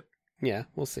we get it. Yeah,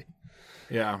 we'll see.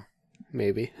 Yeah.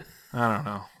 Maybe. I don't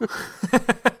know.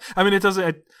 I mean, it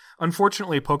doesn't...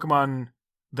 unfortunately, Pokemon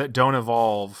that don't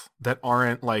evolve, that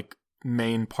aren't like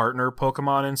main partner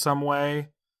Pokemon in some way,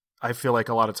 I feel like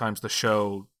a lot of times the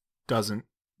show doesn't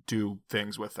do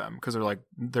things with them because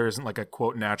there isn't like a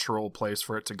quote natural place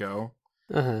for it to go.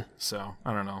 So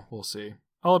I don't know, we'll see.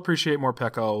 I'll appreciate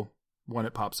Morpeko when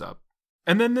it pops up.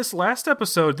 And then this last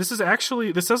episode, this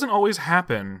doesn't always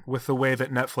happen with the way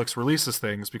that Netflix releases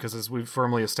things, because as we've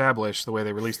firmly established, the way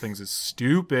they release things is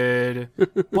stupid.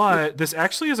 But this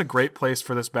actually is a great place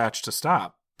for this batch to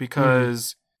stop,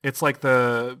 because it's like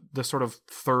the sort of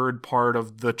third part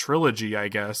of the trilogy, I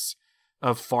guess,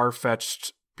 of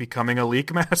Farfetch'd becoming a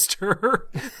League Master.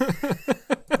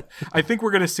 I think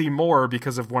we're going to see more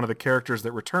because of one of the characters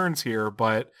that returns here,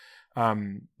 but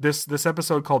this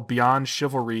episode called Beyond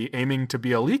Chivalry, Aiming to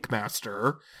be a League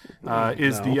Master,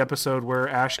 is the episode where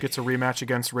Ash gets a rematch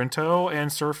against Rinto,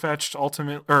 and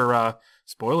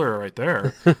spoiler right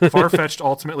there, Farfetch'd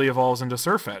ultimately evolves into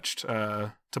Sirfetch'd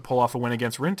to pull off a win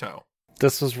against Rinto.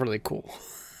 This was really cool.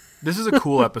 This is a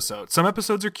cool episode. Some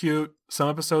episodes are cute. Some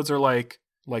episodes are like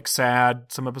sad.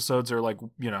 Some episodes are like,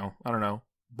 I don't know,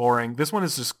 boring. This one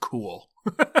is just cool.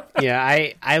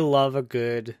 Yeah, I love a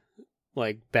good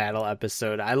like battle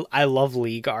episode. I love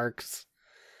League arcs.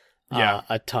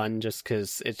 a ton, just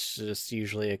because it's just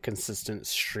usually a consistent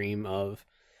stream of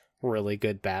really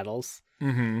good battles.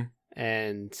 Mm-hmm.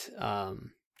 And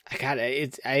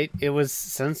it was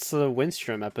since the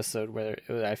Windstrom episode where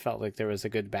I felt like there was a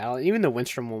good battle. Even the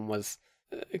Windstrom one was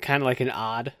kind of like an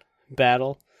odd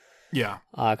battle. Yeah.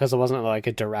 Because it wasn't like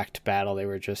a direct battle. They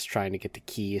were just trying to get the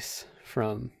keys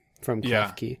from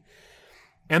Klefki.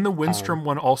 And the Windstrom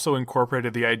one also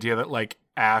incorporated the idea that like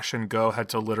Ash and Go had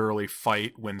to literally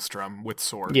fight Windstrom with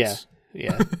swords.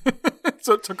 Yeah.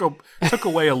 So it took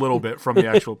away a little bit from the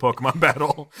actual Pokemon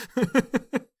battle.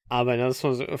 But no, this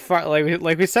one's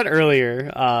like we said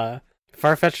earlier.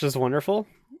 Farfetch'd is wonderful.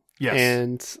 Yes.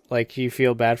 And like you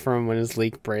feel bad for him when his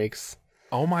leak breaks.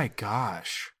 Oh my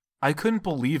gosh. I couldn't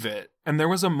believe it. And there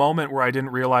was a moment where I didn't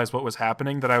realize what was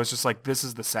happening that I was just like, this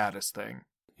is the saddest thing.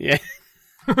 Yeah.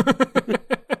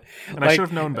 And I should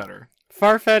have known better.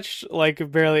 Farfetch'd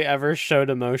like barely ever showed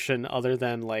emotion other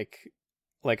than like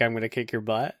I'm gonna kick your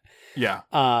butt. Yeah.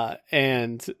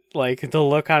 And like the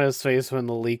look on his face when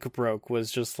the leak broke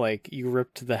was just like you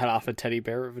ripped the head off a teddy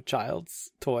bear of a child's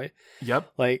toy.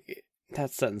 Yep. Like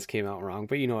that sentence came out wrong,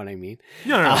 but you know what I mean.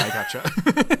 No, I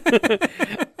gotcha.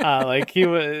 Like he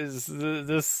was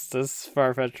this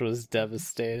Farfetch'd was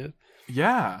devastated.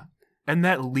 Yeah. And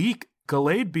that leak,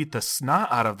 Gallade beat the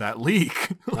snot out of that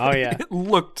leak. Oh yeah.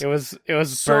 It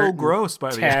was so gross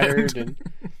by the end. And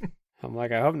I'm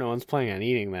like, I hope no one's planning on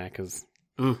eating that because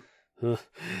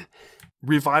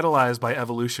revitalized by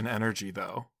evolution energy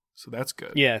though. So that's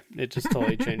good. Yeah, it just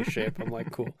totally changed shape. I'm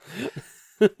like, cool.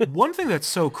 One thing that's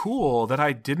so cool that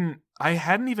I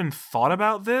hadn't even thought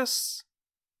about this,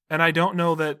 and I don't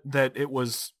know that it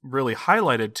was really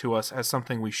highlighted to us as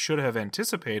something we should have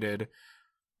anticipated,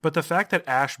 but the fact that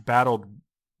Ash battled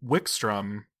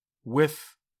Wikstrom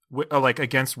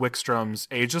against Wikstrom's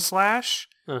Aegislash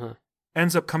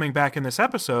ends up coming back in this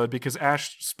episode because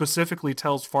Ash specifically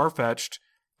tells Farfetch'd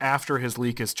after his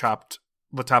leak is chopped,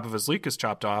 the top of his leak is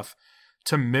chopped off,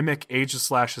 to mimic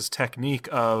Aegislash's technique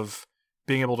of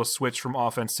being able to switch from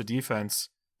offense to defense,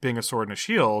 being a sword and a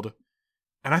shield.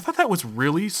 And I thought that was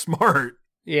really smart.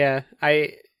 Yeah,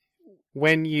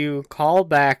 when you call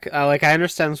back, I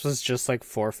understand this was just like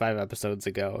 4 or 5 episodes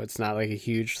ago. It's not like a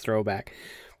huge throwback.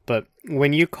 But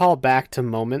when you call back to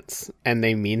moments and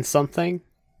they mean something,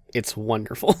 it's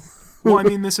wonderful. Well, I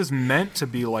mean, this is meant to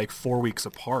be like 4 weeks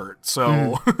apart.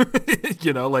 So,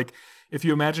 like if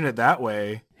you imagine it that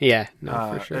way, yeah,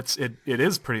 no, for sure. It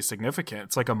is pretty significant.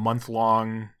 It's like a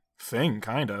month-long thing,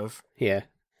 kind of. Yeah.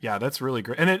 Yeah, that's really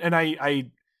great. And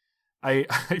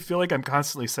I feel like I'm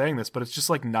constantly saying this, but it's just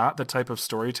like not the type of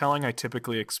storytelling I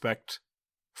typically expect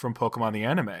from Pokemon the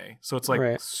anime. So it's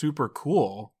like super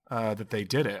cool that they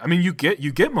did it. I mean, you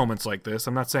get moments like this.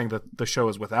 I'm not saying that the show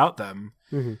is without them,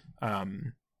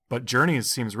 but Journeys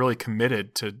seems really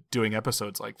committed to doing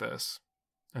episodes like this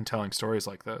and telling stories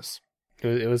like this.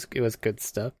 It was good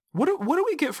stuff. What do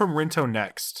we get from Rinto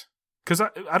next? Because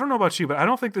I don't know about you, but I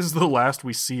don't think this is the last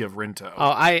we see of Rinto.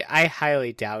 Oh, I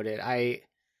highly doubt it. I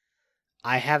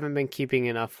haven't been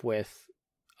keeping up with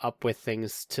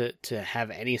things to have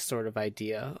any sort of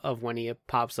idea of when he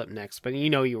pops up next. But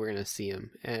you were gonna see him,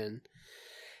 and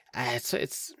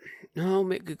it's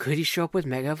no. Could he show up with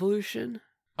Mega Evolution?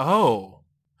 Oh,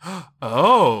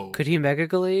 could he Mega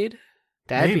Gallade?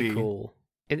 That'd Maybe. Be cool.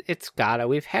 It's gotta.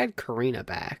 We've had Karina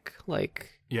back,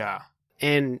 yeah,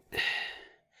 and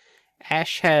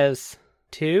Ash has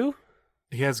 2.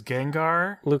 He has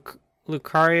Gengar,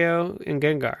 Lucario, and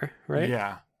Gengar, right?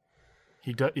 Yeah,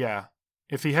 he does. Yeah,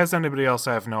 if he has anybody else,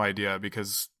 I have no idea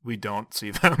because we don't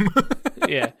see them.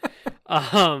 Yeah,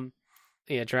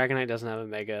 yeah. Dragonite doesn't have a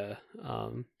Mega.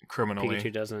 Criminally,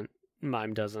 Pikachu doesn't.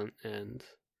 Mime doesn't, and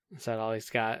is that all he's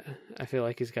got? I feel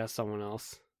like he's got someone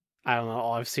else. I don't know.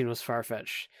 All I've seen was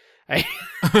Farfetch'd.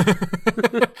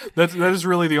 That is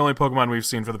really the only Pokemon we've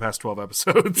seen for the past 12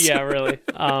 episodes. Yeah, really.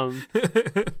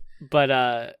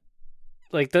 But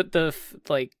like the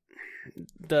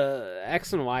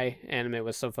X and Y anime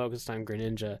was so focused on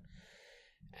Greninja,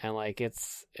 and like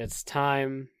it's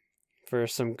time for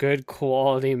some good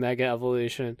quality Mega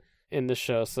Evolution in the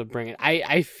show. So bring it.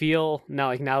 I feel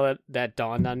now that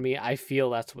dawned on me. I feel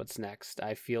that's what's next.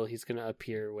 I feel he's gonna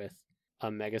appear with a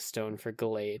Mega Stone for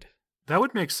Gallade. That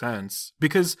would make sense,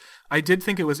 because I did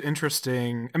think it was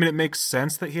interesting. I mean, it makes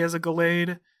sense that he has a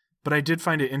Gallade, but I did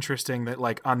find it interesting that,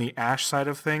 like, on the Ash side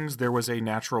of things, there was a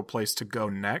natural place to go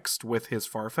next with his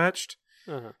Farfetch'd.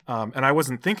 And I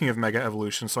wasn't thinking of Mega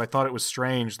Evolution, so I thought it was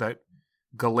strange that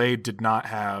Gallade did not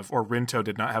have, or Rinto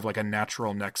did not have, like, a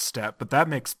natural next step. But that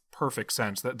makes perfect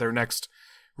sense, that their next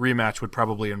rematch would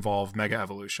probably involve Mega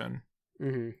Evolution.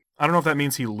 I don't know if that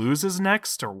means he loses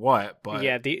next or what, but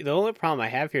yeah, the only problem I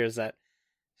have here is that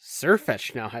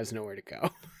Sirfetch'd now has nowhere to go.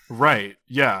 Right,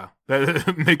 yeah.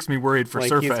 That makes me worried for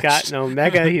Sirfetch'd. He's got no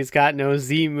Mega, he's got no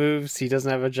Z moves, he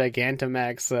doesn't have a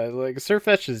Gigantamax.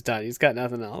 Sirfetch'd is done. He's got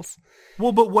nothing else.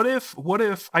 Well, but what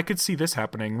if I could see this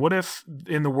happening? What if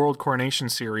in the World Coronation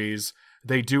Series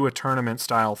they do a tournament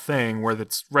style thing where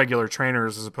it's regular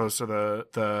trainers as opposed to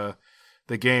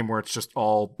the game where it's just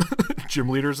all gym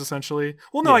leaders essentially?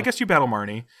 Well, no, yeah. I guess you battle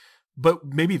Marnie, but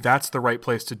maybe that's the right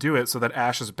place to do it so that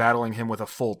Ash is battling him with a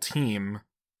full team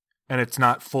and it's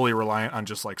not fully reliant on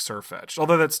just like Sirfetch'd.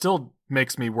 Although that still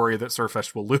makes me worry that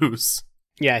Sirfetch'd will lose.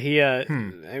 Yeah,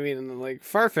 I mean, like,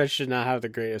 Farfetch'd did not have the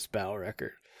greatest battle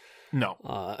record. No.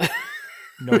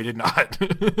 No, he did not.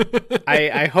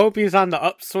 I hope he's on the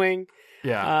upswing.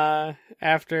 Yeah.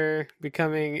 After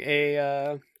becoming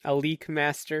a leak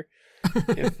master,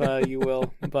 if you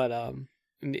will. But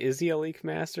is he a leak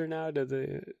master now? I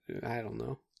don't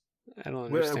know. I don't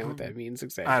understand what that means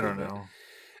exactly. I don't know.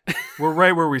 We're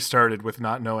right where we started with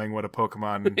not knowing what a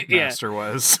Pokemon master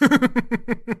was.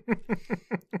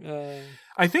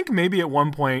 I think maybe at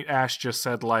one point Ash just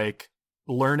said, like,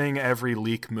 learning every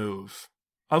leak move,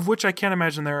 of which I can't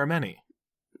imagine there are many.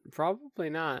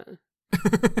 Probably not.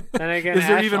 Then again, is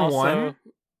there even one?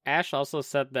 Ash also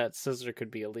said that Scizor could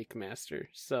be a leak master,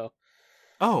 so.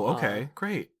 Oh, okay,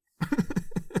 great.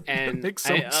 And makes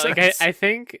so much sense. I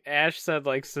think Ash said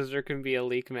like Scizor can be a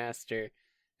leak master,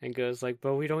 and goes like,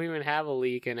 but we don't even have a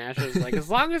leak, and Ash was like, as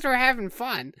long as we're having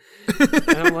fun.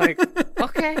 And I'm like,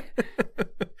 okay.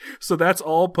 So that's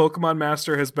all Pokemon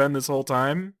Master has been this whole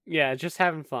time? Yeah, just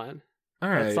having fun. All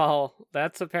right.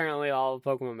 That's apparently all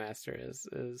Pokemon Master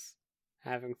is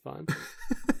having fun.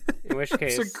 In which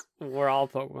case, we're all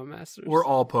Pokemon Masters. We're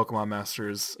all Pokemon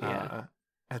Masters, yeah.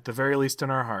 At the very least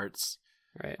in our hearts.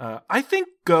 Right. I think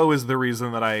Go is the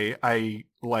reason that I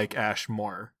like Ash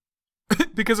more.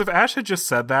 Because if Ash had just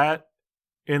said that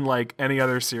in like any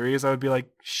other series, I would be like,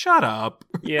 shut up.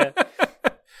 Yeah.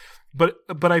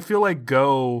 But I feel like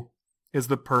Go is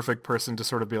the perfect person to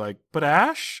sort of be like, but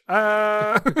Ash?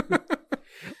 Like,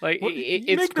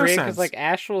 it's great because like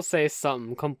Ash will say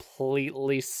something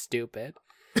completely stupid.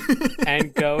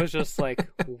 And Go is just like,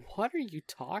 what are you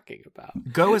talking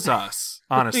about? Go is us,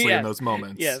 honestly, yes. In those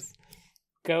moments. Yes.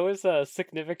 Go is a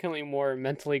significantly more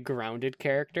mentally grounded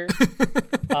character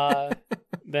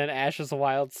than Ash's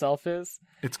wild self is.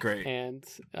 It's great. And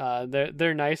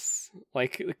they're nice,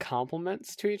 like,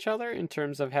 compliments to each other in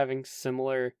terms of having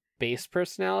similar base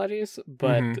personalities,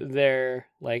 but their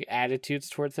like attitudes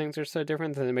towards things are so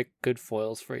different that they make good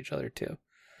foils for each other too.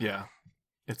 Yeah.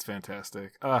 It's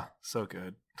fantastic. So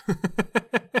good.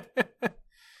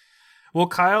 Well,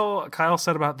 Kyle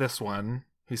said about this one,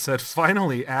 he said,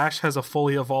 finally, Ash has a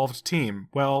fully evolved team.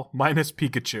 Well, minus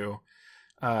Pikachu,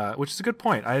 which is a good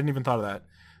point. I hadn't even thought of that.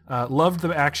 Loved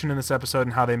the action in this episode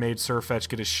and how they made Sirfetch'd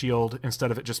get his shield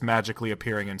instead of it just magically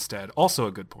appearing instead. Also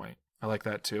a good point. I like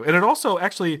that too. And it also,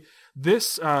 actually,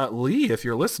 this, Lee, if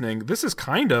you're listening, this is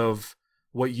kind of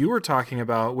what you were talking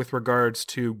about with regards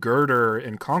to Girder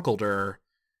and Conkeldurr,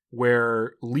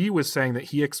 where Lee was saying that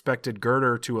he expected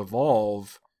Girder to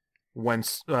evolve when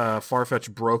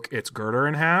Farfetch'd broke its Girder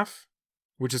in half,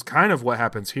 which is kind of what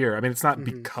happens here. I mean, it's not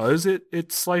because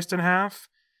it's sliced in half,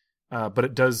 but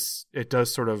it does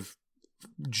sort of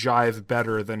jive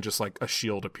better than just like a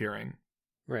shield appearing.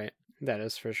 Right. That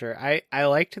is for sure. I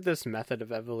liked this method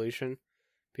of evolution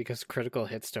because critical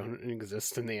hits don't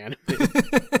exist in the anime.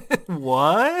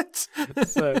 What?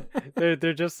 So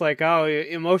they're just like, oh,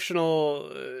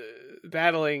 emotional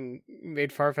battling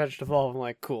made Farfetch'd evolve. I'm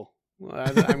like, cool.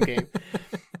 Well, I'm game.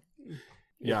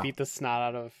 Yeah. Beat the snot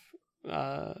out of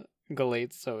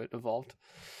Gallade, so it evolved.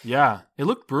 Yeah, it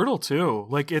looked brutal too.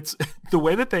 Like, it's the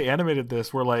way that they animated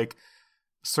this, were like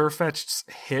Sirfetch'd's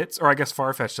hits, or I guess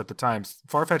Farfetch'd at the time,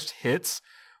 Farfetch'd hits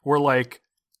were like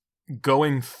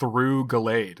going through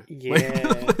Gallade.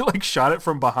 Yeah. Like shot it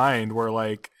from behind, where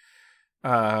like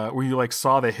where you like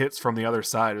saw the hits from the other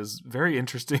side. It was a very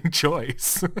interesting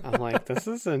choice. I'm like, this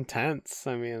is intense.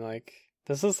 I mean, like,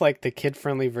 this is like the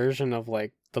kid-friendly version of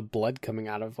like the blood coming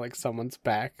out of like someone's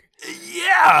back.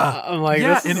 Yeah. I'm like,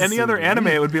 yeah. In any other anime,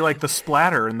 it would be like the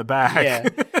splatter in the back. Yeah.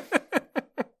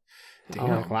 Damn.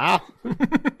 I'm like, wow.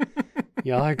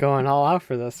 Y'all are going all out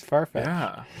for this. Farfetch'd.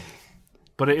 Yeah.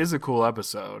 But it is a cool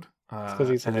episode. Because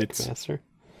he's a leak master.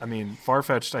 I mean,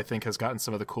 Farfetch'd, I think, has gotten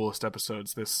some of the coolest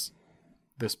episodes this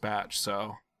batch.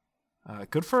 So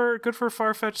good for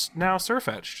Farfetch'd, now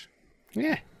Sirfetch'd.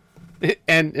 Yeah.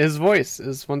 And his voice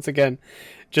is once again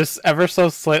just ever so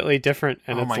slightly different,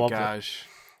 and it's lovely. Gosh.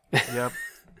 Yep.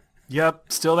 Yep,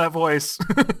 still that voice.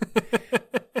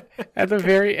 At the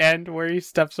very end where he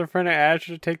steps in front of Ash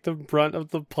to take the brunt of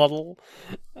the puddle,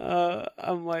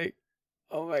 I'm like,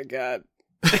 oh my god.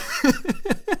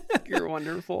 You're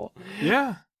wonderful.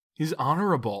 Yeah. He's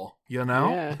honorable, you know?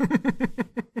 Yeah.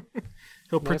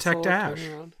 He'll protect Ash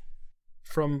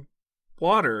from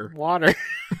water.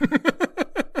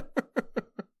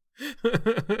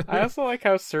 I also like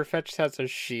how Sirfetch'd has a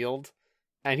shield,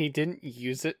 and he didn't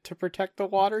use it to protect the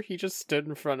water. He just stood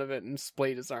in front of it and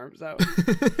splayed his arms out.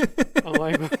 I'm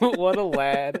like, what a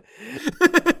lad.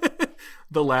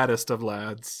 The laddest of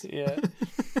lads. Yeah.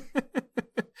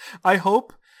 I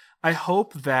hope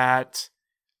that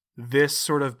this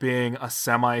sort of being a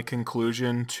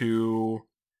semi-conclusion to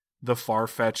the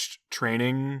Farfetch'd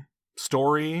training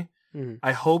story,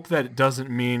 I hope that it doesn't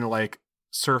mean like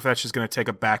Sirfetch'd is going to take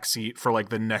a backseat for like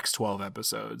the next 12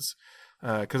 episodes.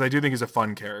 Because I do think he's a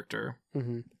fun character.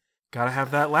 Mm-hmm. Gotta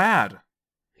have that lad.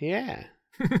 Yeah.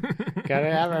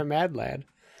 Gotta have our mad lad.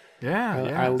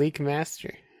 Yeah, Our leak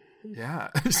master. Yeah.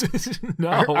 No.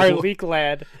 Our leak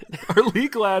lad. Our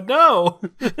leak lad, no.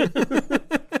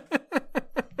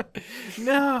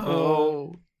 No.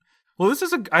 Oh. Well, this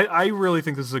is I really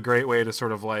think this is a great way to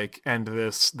sort of like end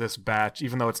this batch,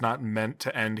 even though it's not meant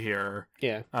to end here.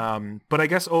 Yeah. But I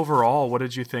guess overall, what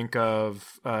did you think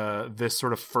of this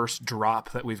sort of first drop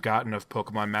that we've gotten of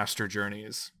Pokemon Master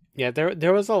Journeys? Yeah,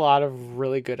 there was a lot of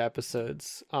really good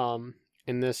episodes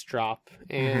in this drop,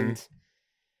 and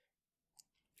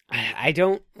I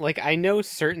don't like, I know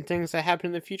certain things that happen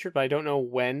in the future, but I don't know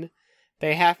when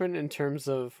they happen in terms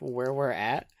of where we're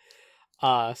at.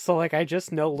 So like I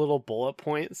just know little bullet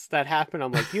points that happen.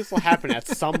 I'm like, these will happen at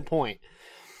some point.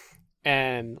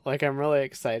 And like I'm really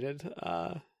excited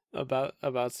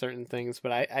about certain things,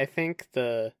 but I think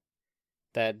that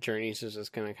Journeys is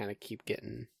just gonna kind of keep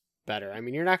getting better. I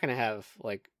mean, you're not gonna have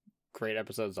like great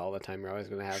episodes all the time. You're always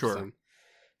gonna have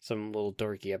some little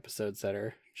dorky episodes that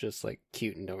are just like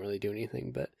cute and don't really do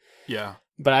anything. But yeah.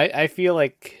 But I feel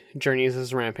like Journeys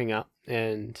is ramping up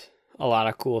and a lot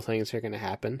of cool things are gonna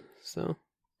happen. So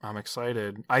I'm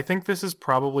excited. I think this is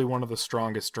probably one of the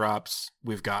strongest drops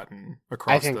we've gotten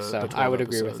across. I think so. I would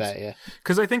agree with that. Yeah,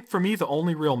 because I think for me the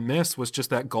only real miss was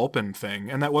just that Gulpin thing,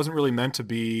 and that wasn't really meant to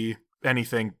be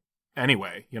anything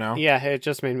anyway. You know? Yeah, it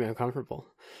just made me uncomfortable.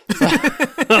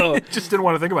 Just didn't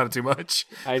want to think about it too much.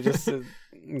 I just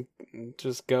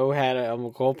go had a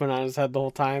Gulpin on his head the whole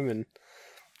time, and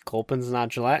Gulpin's not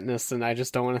gelatinous, and I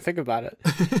just don't want to think about it.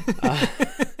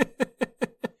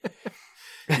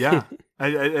 Yeah,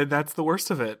 I that's the worst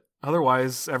of it.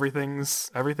 Otherwise, everything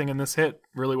in this hit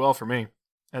really well for me.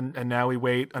 And now we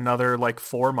wait another like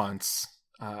 4 months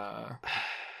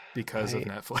because of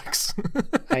Netflix.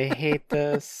 I hate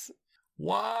this.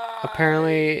 Why?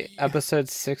 Apparently, episode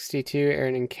 62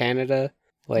 aired in Canada.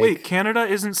 Like, wait, Canada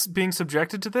isn't being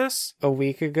subjected to this? A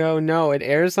week ago? No, it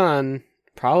airs on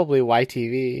probably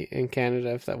YTV in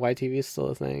Canada, if that YTV is still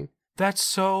a thing. That's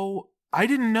so... I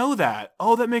didn't know that.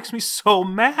 Oh, that makes me so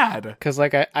mad. Because,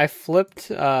 like, I flipped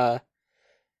ahead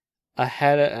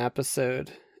an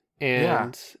episode,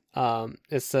 and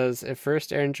it says it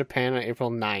first aired in Japan on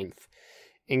April 9th.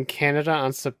 In Canada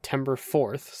on September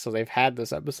 4th, so they've had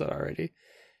this episode already.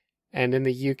 And in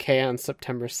the UK on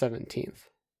September 17th.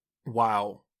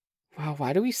 Wow,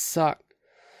 why do we suck?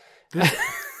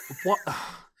 What?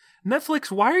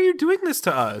 Netflix, why are you doing this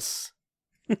to us?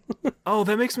 Oh,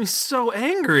 that makes me so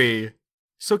angry.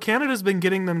 So Canada's been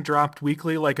getting them dropped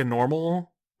weekly like a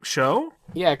normal show?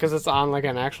 Yeah, because it's on like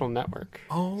an actual network.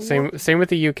 Oh, same with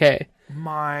the UK.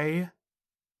 My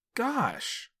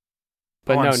gosh.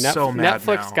 But no, so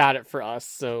Netflix now. got it for us,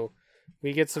 so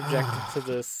we get subjected to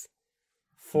this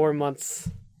 4 months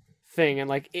thing, and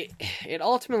like it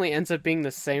ultimately ends up being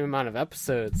the same amount of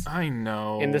episodes. I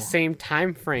know. In the same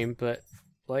time frame, but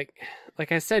like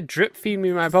I said, drip feed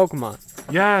me my Pokemon.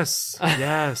 Yes.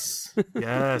 Yes.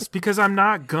 Because I'm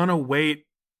not gonna wait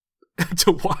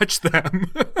to watch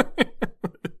them.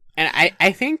 And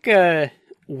I think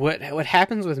what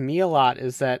happens with me a lot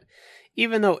is that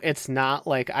even though it's not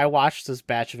like I watched this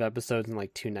batch of episodes in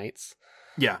like 2 nights.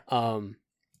 Yeah.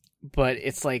 But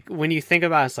it's like when you think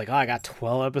about it, it's like, oh, I got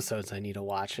 12 episodes I need to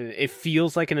watch. It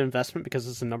feels like an investment because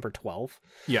it's a number 12.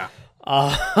 Yeah.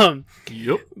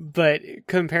 Yep. But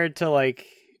compared to like,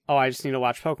 oh, I just need to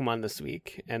watch Pokemon this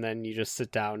week, and then you just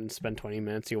sit down and spend 20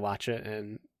 minutes, you watch it,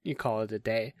 and you call it a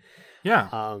day.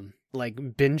 Yeah. Like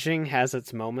binging has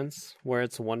its moments where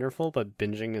it's wonderful, but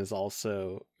binging is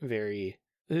also very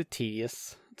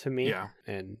tedious to me. Yeah.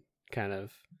 And kind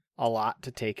of a lot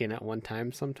to take in at one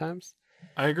time sometimes.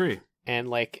 I agree. And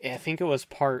like I think it was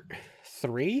part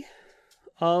 3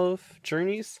 of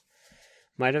Journeys.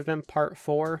 Might have been part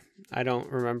 4. I don't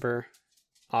remember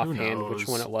offhand which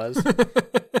one it was.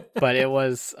 But it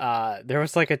was, there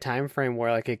was like a time frame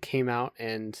where like it came out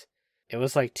and it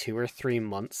was like 2 or 3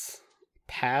 months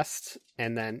passed,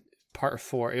 and then part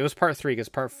 4, it was part 3 because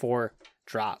part 4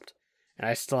 dropped, and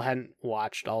I still hadn't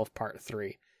watched all of part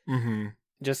 3. Mm-hmm.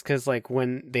 Just because like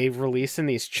when they release in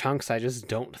these chunks, I just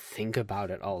don't think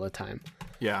about it all the time.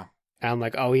 Yeah. And I'm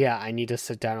like, oh yeah, I need to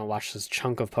sit down and watch this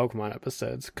chunk of Pokemon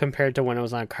episodes, compared to when it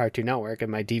was on Cartoon Network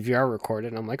and my DVR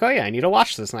recorded. And I'm like, oh yeah, I need to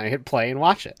watch this, and I hit play and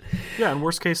watch it. Yeah, and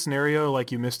worst case scenario,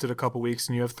 like you missed it a couple weeks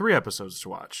and you have 3 episodes to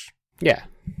watch. Yeah.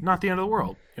 Not the end of the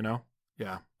world, you know?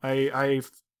 Yeah. I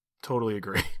totally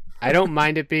agree. I don't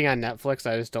mind it being on Netflix.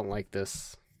 I just don't like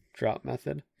this drop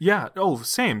method. Yeah. Oh,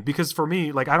 same. Because for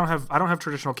me, like I don't have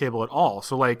traditional cable at all.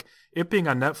 So like it being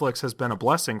on Netflix has been a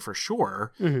blessing for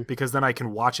sure, because then I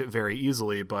can watch it very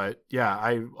easily. But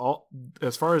yeah,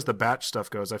 as far as the batch stuff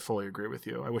goes, I fully agree with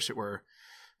you. I wish it were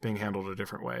being handled a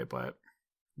different way, but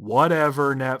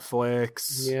whatever,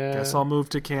 Netflix. Yeah. Guess I'll move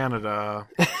to Canada.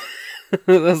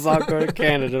 Let's all go to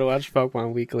Canada to watch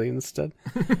Pokemon Weekly instead.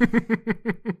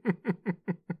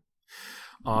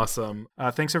 Awesome.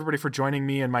 Thanks everybody for joining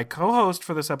me and my co-host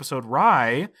for this episode,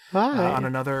 Rye, on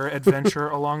another adventure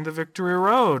along the Victory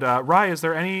Road. Rye, is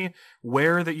there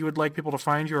anywhere that you would like people to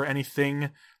find you, or anything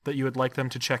that you would like them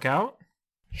to check out?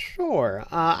 Sure.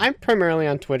 I'm primarily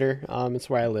on Twitter. It's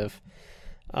where I live.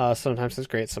 Sometimes it's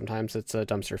great, sometimes it's a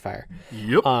dumpster fire.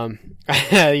 Yep.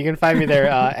 You can find me there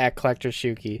at Collector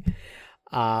Shuki.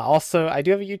 Also, I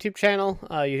do have a YouTube channel,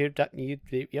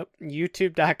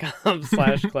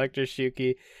 youtube.com/Collector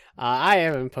Shuki. I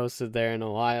haven't posted there in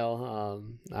a while.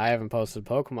 I haven't posted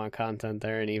Pokemon content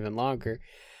there in even longer.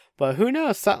 But who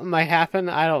knows? Something might happen.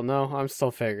 I don't know. I'm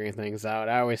still figuring things out.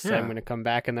 I always say I'm going to come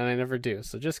back, and then I never do.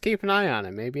 So just keep an eye on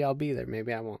it. Maybe I'll be there.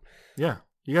 Maybe I won't. Yeah.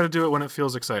 You got to do it when it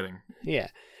feels exciting. Yeah.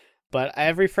 But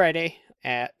every Friday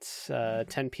at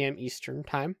 10 p.m. Eastern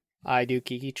time, I do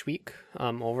Geek Each Week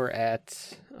over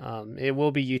at, it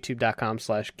will be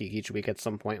youtube.com/Geek Each Week at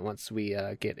some point once we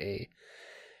get a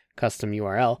custom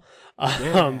URL.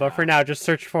 But for now, just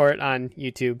search for it on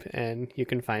YouTube and you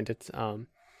can find it. So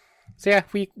yeah,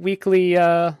 weekly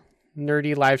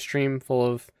nerdy live stream full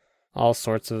of all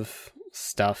sorts of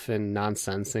stuff and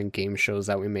nonsense and game shows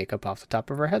that we make up off the top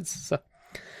of our heads. So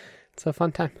it's a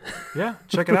fun time. Yeah,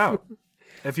 check it out.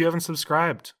 If you haven't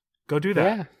subscribed, go do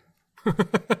that. Yeah.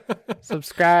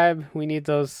 Subscribe. We need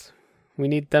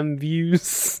them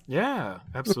views. Yeah,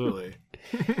 absolutely.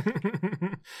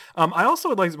 I also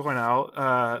would like to point out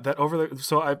that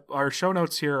our show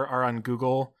notes here are on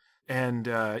Google, and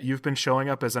you've been showing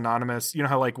up as anonymous. You know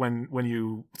how like when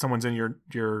someone's in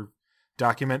your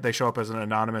document, they show up as an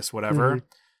anonymous whatever.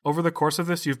 Mm-hmm. Over the course of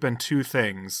this, you've been 2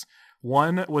 things.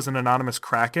 One was an anonymous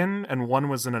Kraken, and one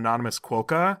was an anonymous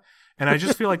Quokka. And I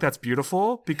just feel like that's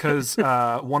beautiful because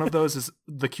one of those is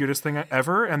the cutest thing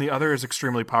ever, and the other is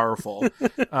extremely powerful.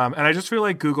 And I just feel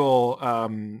like Google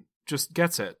just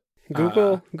gets it.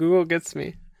 Google gets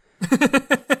me.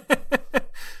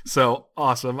 So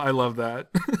awesome. I love that.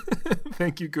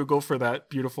 Thank you, Google, for that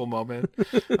beautiful moment.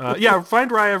 Yeah,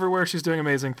 find Rye everywhere. She's doing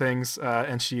amazing things,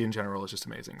 and she in general is just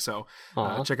amazing. So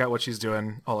check out what she's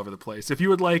doing all over the place. If you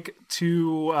would like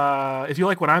to, if you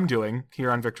like what I'm doing here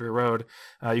on Victory Road,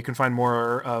 you can find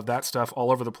more of that stuff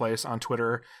all over the place on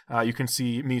Twitter. You can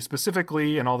see me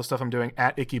specifically and all the stuff I'm doing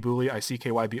at Ickybooley,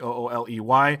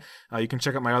 ICKYBOOLEY. You can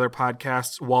check out my other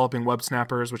podcasts, Walloping Web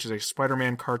Snappers, which is a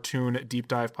Spider-Man cartoon deep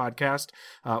dive podcast,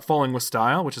 Falling with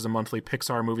Style, which is a monthly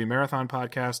Pixar movie marathon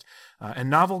podcast, and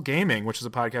Novel Gaming, which is a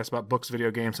podcast about books,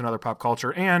 video games, and other pop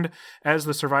culture. And as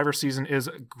the Survivor season is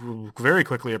very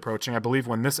quickly approaching, I believe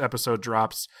when this episode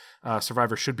drops,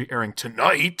 Survivor should be airing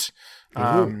tonight.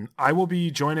 I will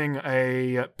be joining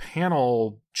a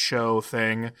panel show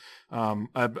thing.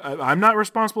 I'm not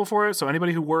responsible for it, so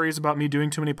anybody who worries about me doing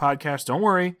too many podcasts, don't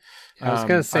worry. I was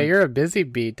going to say, you're a busy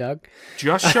bee, Doug.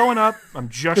 Just showing up. I'm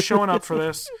just showing up for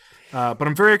this. But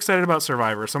I'm very excited about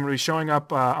Survivor. So I'm going to be showing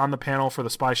up on the panel for the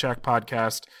Spy Shack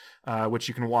podcast, which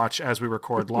you can watch as we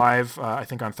record live, I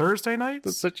think on Thursday nights.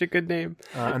 That's such a good name.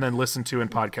 And then listen to in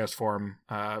podcast form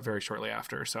very shortly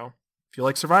after. So if you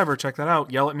like Survivor, check that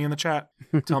out. Yell at me in the chat.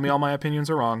 Tell me all my opinions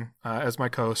are wrong, as my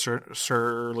co-host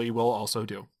Shirley will also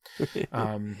do.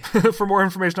 For more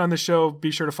information on this show,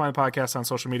 be sure to find the podcast on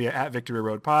social media at Victory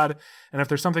Road Pod. And if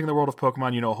there's something in the world of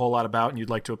Pokemon you know a whole lot about and you'd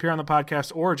like to appear on the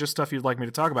podcast, or just stuff you'd like me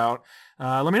to talk about,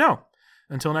 let me know.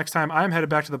 Until next time, I'm headed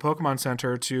back to the Pokemon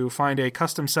Center to find a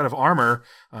custom set of armor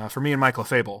for me and Michael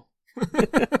Fable.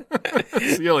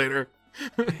 See you later.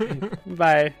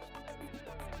 Bye.